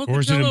in Pocatello Or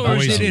is it in or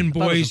is it Boise? in I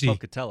thought it was Boise? in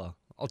Pocatello.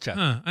 I'll check.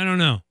 I don't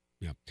know.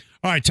 Yep.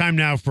 All right, time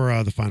now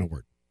for the final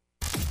word.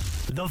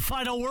 The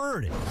final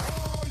word.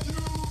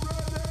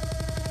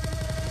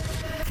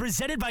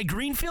 Presented by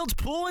Greenfield's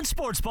Pool and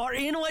Sports Bar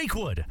in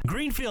Lakewood.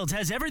 Greenfield's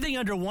has everything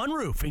under one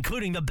roof,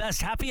 including the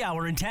best happy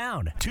hour in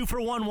town.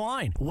 2-for-1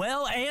 wine,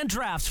 well, and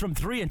drafts from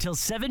 3 until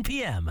 7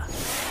 p.m.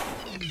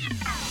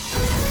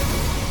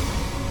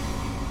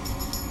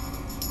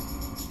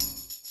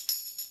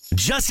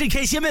 Just in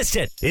case you missed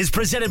it, is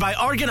presented by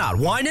Argonaut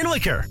Wine and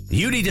Liquor.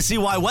 You need to see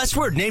why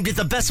Westward named it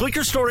the best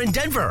liquor store in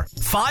Denver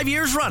 5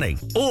 years running.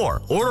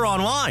 Or order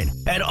online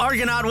at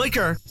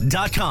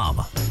argonautliquor.com.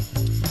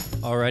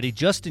 Alrighty,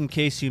 just in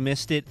case you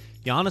missed it,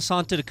 Giannis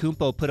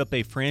Antetokounmpo put up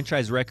a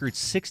franchise record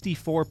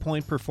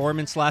 64-point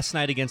performance last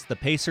night against the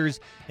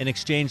Pacers and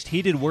exchanged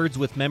heated words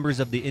with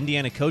members of the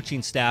Indiana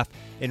coaching staff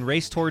and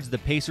raced towards the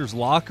Pacers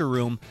locker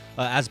room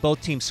as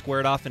both teams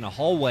squared off in a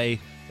hallway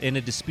in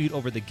a dispute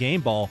over the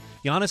game ball.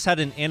 Giannis had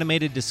an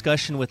animated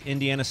discussion with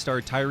Indiana star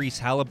Tyrese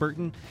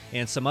Halliburton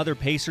and some other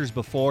Pacers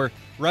before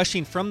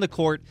rushing from the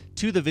court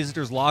to the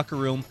visitors' locker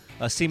room,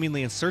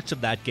 seemingly in search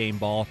of that game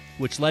ball,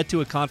 which led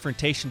to a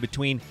confrontation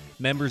between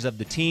members of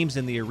the teams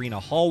in the arena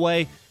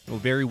hallway. A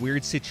very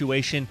weird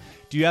situation.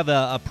 Do you have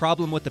a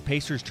problem with the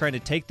Pacers trying to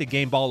take the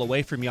game ball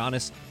away from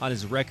Giannis on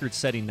his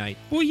record-setting night?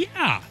 Well,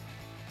 yeah.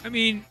 I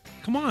mean,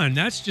 come on.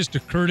 That's just a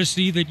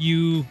courtesy that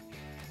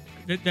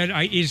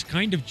is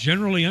kind of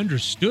generally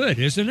understood,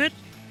 isn't it?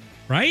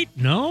 Right?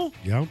 No?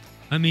 Yep.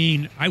 I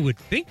mean, I would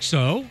think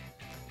so.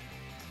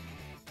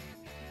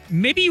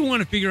 Maybe you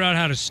want to figure out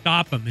how to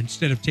stop him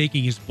instead of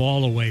taking his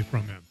ball away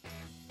from him.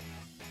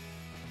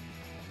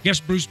 Guess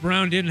Bruce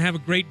Brown didn't have a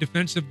great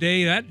defensive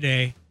day that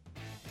day.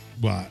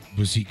 What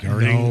was he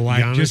guarding? No,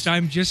 Giannis?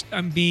 I'm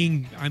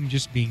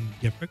just being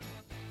difficult.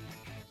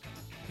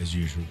 As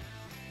usual.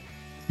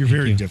 You're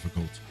very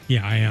difficult.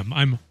 Yeah, I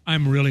am.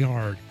 I'm really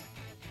hard.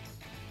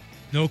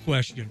 No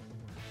question.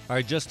 All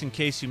right, just in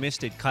case you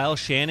missed it, Kyle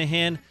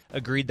Shanahan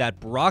agreed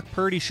that Brock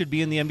Purdy should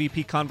be in the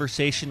MVP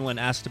conversation when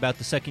asked about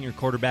the second-year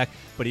quarterback,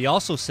 but he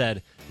also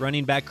said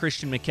running back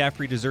Christian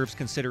McCaffrey deserves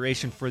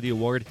consideration for the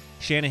award.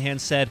 Shanahan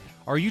said,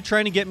 "Are you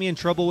trying to get me in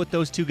trouble with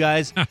those two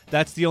guys?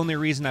 That's the only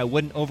reason I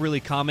wouldn't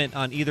overly comment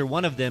on either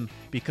one of them,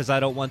 because I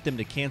don't want them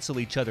to cancel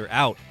each other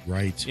out."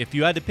 Right. If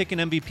you had to pick an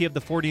MVP of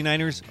the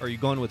 49ers, are you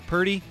going with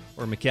Purdy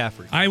or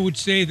McCaffrey? I would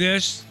say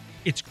this.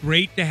 It's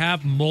great to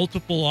have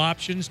multiple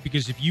options,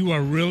 because if you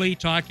are really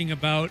talking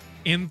about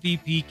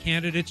MVP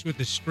candidates with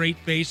a straight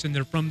face and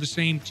they're from the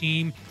same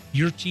team,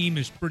 your team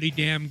is pretty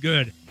damn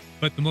good.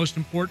 But the most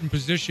important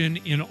position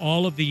in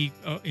all of the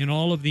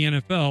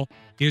NFL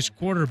is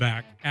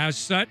quarterback. As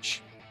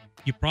such,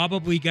 you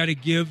probably got to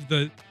give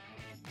the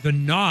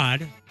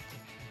nod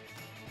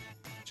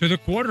to the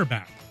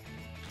quarterback.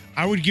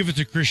 I would give it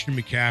to Christian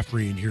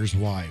McCaffrey, and here's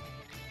why.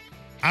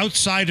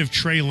 Outside of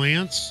Trey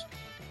Lance,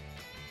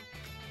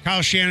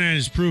 Kyle Shanahan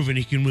has proven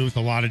he can win with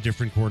a lot of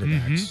different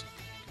quarterbacks. Mm-hmm.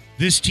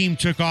 This team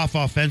took off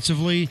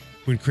offensively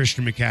when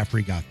Christian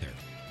McCaffrey got there.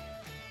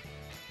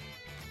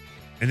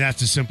 And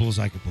that's as simple as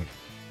I could put it.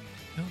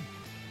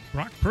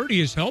 Brock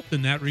Purdy has helped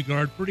in that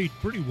regard pretty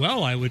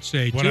well, I would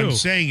say, What too. I'm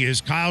saying is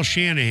Kyle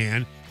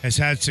Shanahan has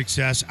had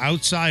success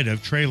outside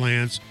of Trey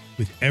Lance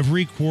with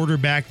every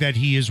quarterback that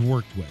he has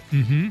worked with.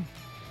 Mm-hmm.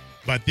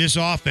 But this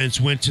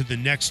offense went to the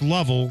next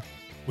level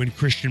when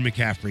Christian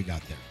McCaffrey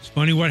got there. It's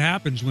funny what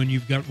happens when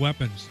you've got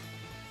weapons.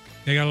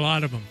 They got a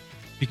lot of them.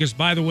 Because,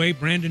 by the way,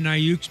 Brandon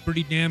Ayuk's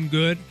pretty damn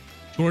good.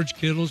 George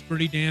Kittle's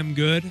pretty damn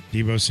good.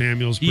 Debo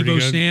Samuel's pretty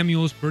good.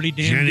 Samuel's pretty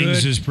damn good.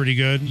 Jennings is pretty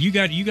good. You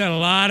got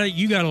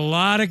a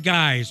lot of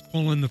guys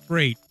pulling the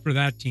freight for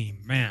that team,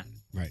 man.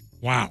 Right.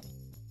 Wow.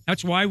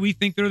 That's why we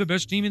think they're the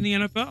best team in the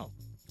NFL.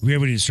 We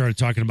haven't even started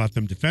talking about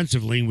them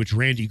defensively, in which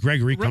Randy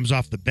Gregory comes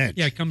off the bench.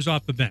 Yeah, comes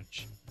off the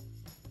bench.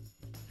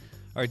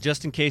 All right,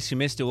 just in case you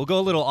missed it, we'll go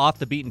a little off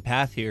the beaten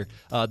path here.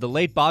 The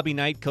late Bobby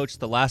Knight coached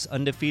the last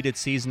undefeated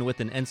season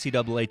with an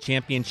NCAA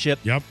championship.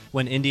 Yep.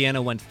 When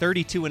Indiana went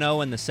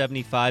 32-0 in the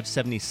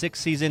 75-76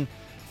 season.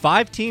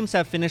 5 teams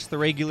have finished the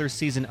regular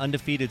season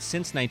undefeated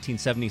since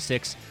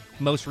 1976.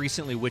 Most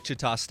recently,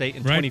 Wichita State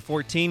in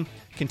 2014,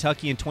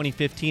 Kentucky in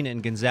 2015,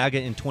 and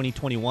Gonzaga in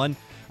 2021.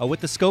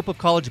 With the scope of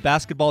college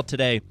basketball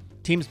today,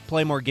 teams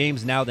play more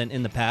games now than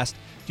in the past.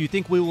 Do you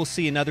think we will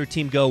see another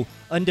team go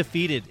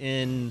undefeated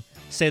in,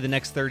 say, the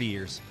next 30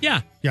 years?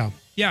 Yeah. Yeah.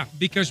 Yeah,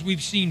 because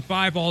we've seen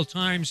 5 all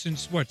time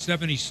since,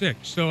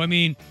 76. So, I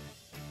mean,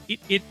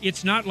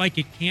 it's not like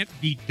it can't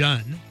be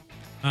done.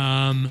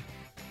 And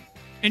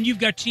you've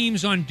got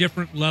teams on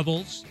different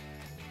levels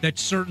that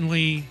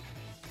certainly,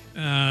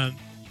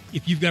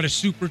 if you've got a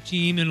super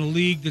team in a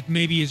league that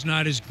maybe is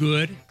not as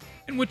good,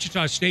 and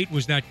Wichita State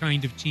was that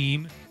kind of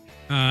team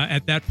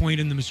at that point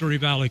in the Missouri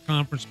Valley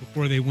Conference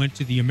before they went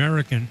to the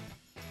American.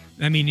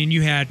 I mean, and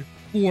you had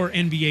 4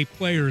 NBA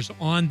players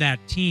on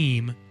that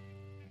team.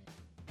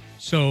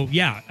 So,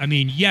 yeah, I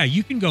mean, yeah,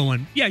 you can go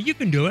on. Yeah, you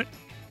can do it.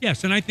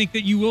 Yes, and I think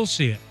that you will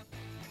see it.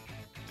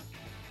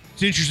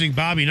 It's interesting.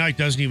 Bobby Knight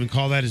doesn't even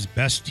call that his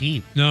best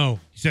team. No.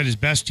 He said his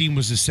best team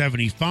was the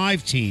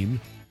 75 team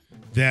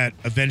that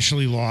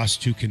eventually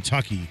lost to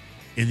Kentucky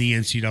in the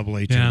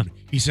NCAA tournament.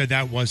 He said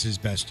that was his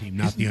best team,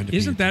 not the undefeated.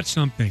 Isn't that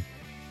something?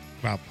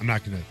 Well, I'm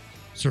not going to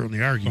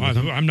certainly argue with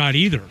him. I'm not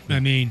either. Yeah. I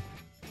mean,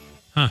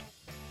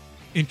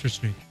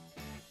 interesting.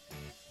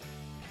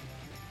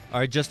 All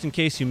right, just in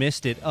case you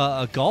missed it,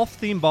 a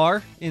golf-themed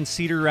bar in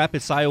Cedar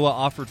Rapids, Iowa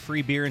offered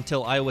free beer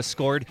until Iowa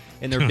scored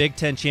in their Big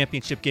Ten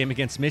championship game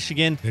against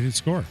Michigan. They didn't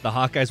score. The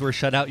Hawkeyes were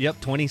shut out,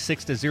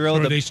 26-0. So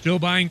are they still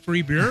buying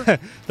free beer?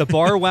 The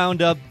bar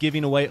wound up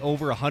giving away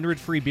over 100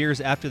 free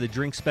beers after the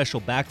drink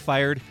special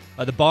backfired.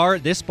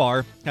 This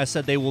bar, has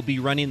said they will be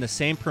running the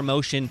same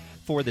promotion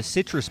for the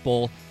Citrus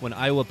Bowl when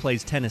Iowa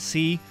plays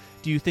Tennessee.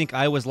 Do you think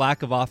Iowa's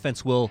lack of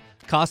offense will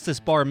cost this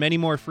bar many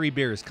more free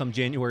beers come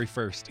January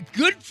 1st?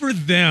 Good for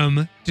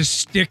them to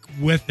stick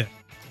with it.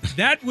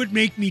 That would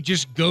make me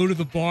just go to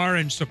the bar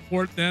and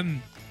support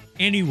them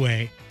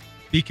anyway,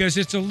 because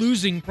it's a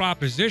losing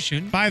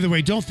proposition. By the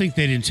way, don't think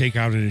they didn't take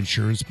out an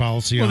insurance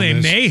policy on this. Well,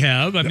 they this. may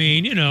have. I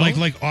mean, you know.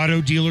 Like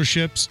auto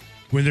dealerships,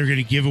 when they're going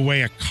to give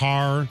away a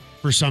car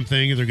for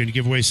something, or they're going to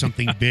give away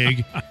something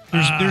big.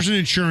 There's an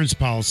insurance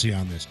policy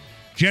on this.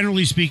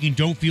 Generally speaking,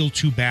 don't feel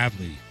too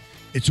badly.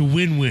 It's a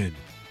win-win.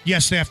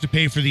 Yes, they have to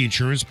pay for the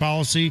insurance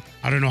policy.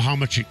 I don't know how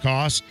much it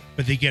costs,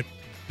 but they get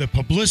the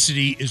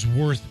publicity is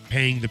worth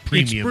paying the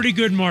premium. It's pretty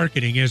good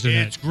marketing, isn't it?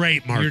 It's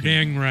great marketing.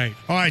 You're dang right.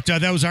 All right,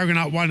 that was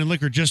Argonaut Wine and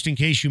Liquor. Just in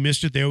case you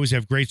missed it, they always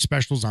have great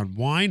specials on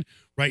wine.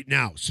 Right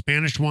now,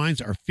 Spanish wines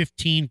are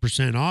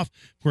 15% off.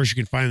 Of course, you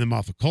can find them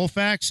off of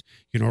Colfax.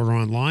 You can order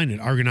online at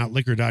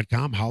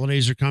argonautliquor.com.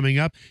 Holidays are coming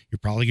up. You're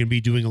probably going to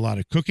be doing a lot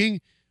of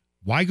cooking.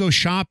 Why go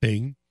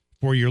shopping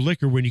for your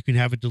liquor when you can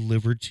have it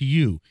delivered to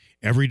you?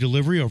 Every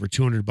delivery over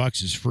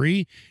 $200 is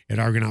free at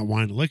Argonaut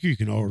Wine and Liquor. You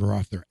can order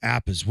off their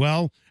app as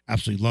well.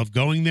 Absolutely love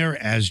going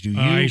there, as do you.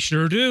 I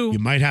sure do. You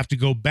might have to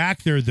go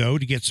back there, though,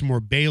 to get some more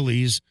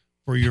Baileys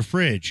for your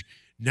fridge.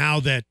 Now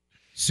that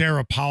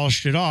Sarah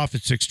polished it off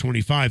at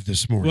 6:25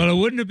 this morning. Well, it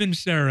wouldn't have been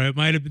Sarah.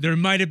 There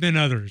might have been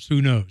others.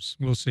 Who knows?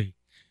 We'll see.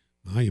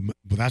 Well,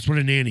 that's what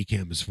a nanny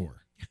cam is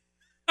for.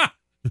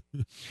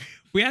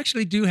 We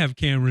actually do have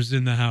cameras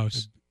in the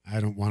house. I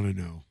don't want to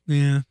know.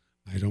 Yeah.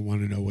 I don't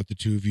want to know what the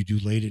two of you do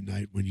late at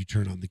night when you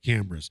turn on the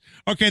cameras.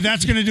 Okay,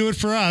 that's going to do it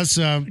for us.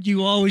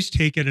 You always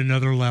take it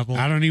another level.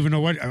 I don't even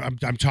know what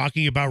I'm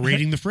talking about.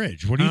 Raiding the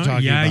fridge. What are you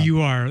talking about? Yeah,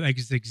 you are.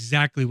 That's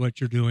exactly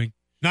what you're doing.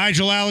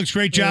 Nigel, Alex,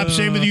 great job.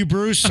 Same with you,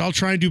 Bruce. I'll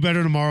try and do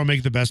better tomorrow.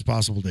 Make the best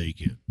possible day you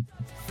can.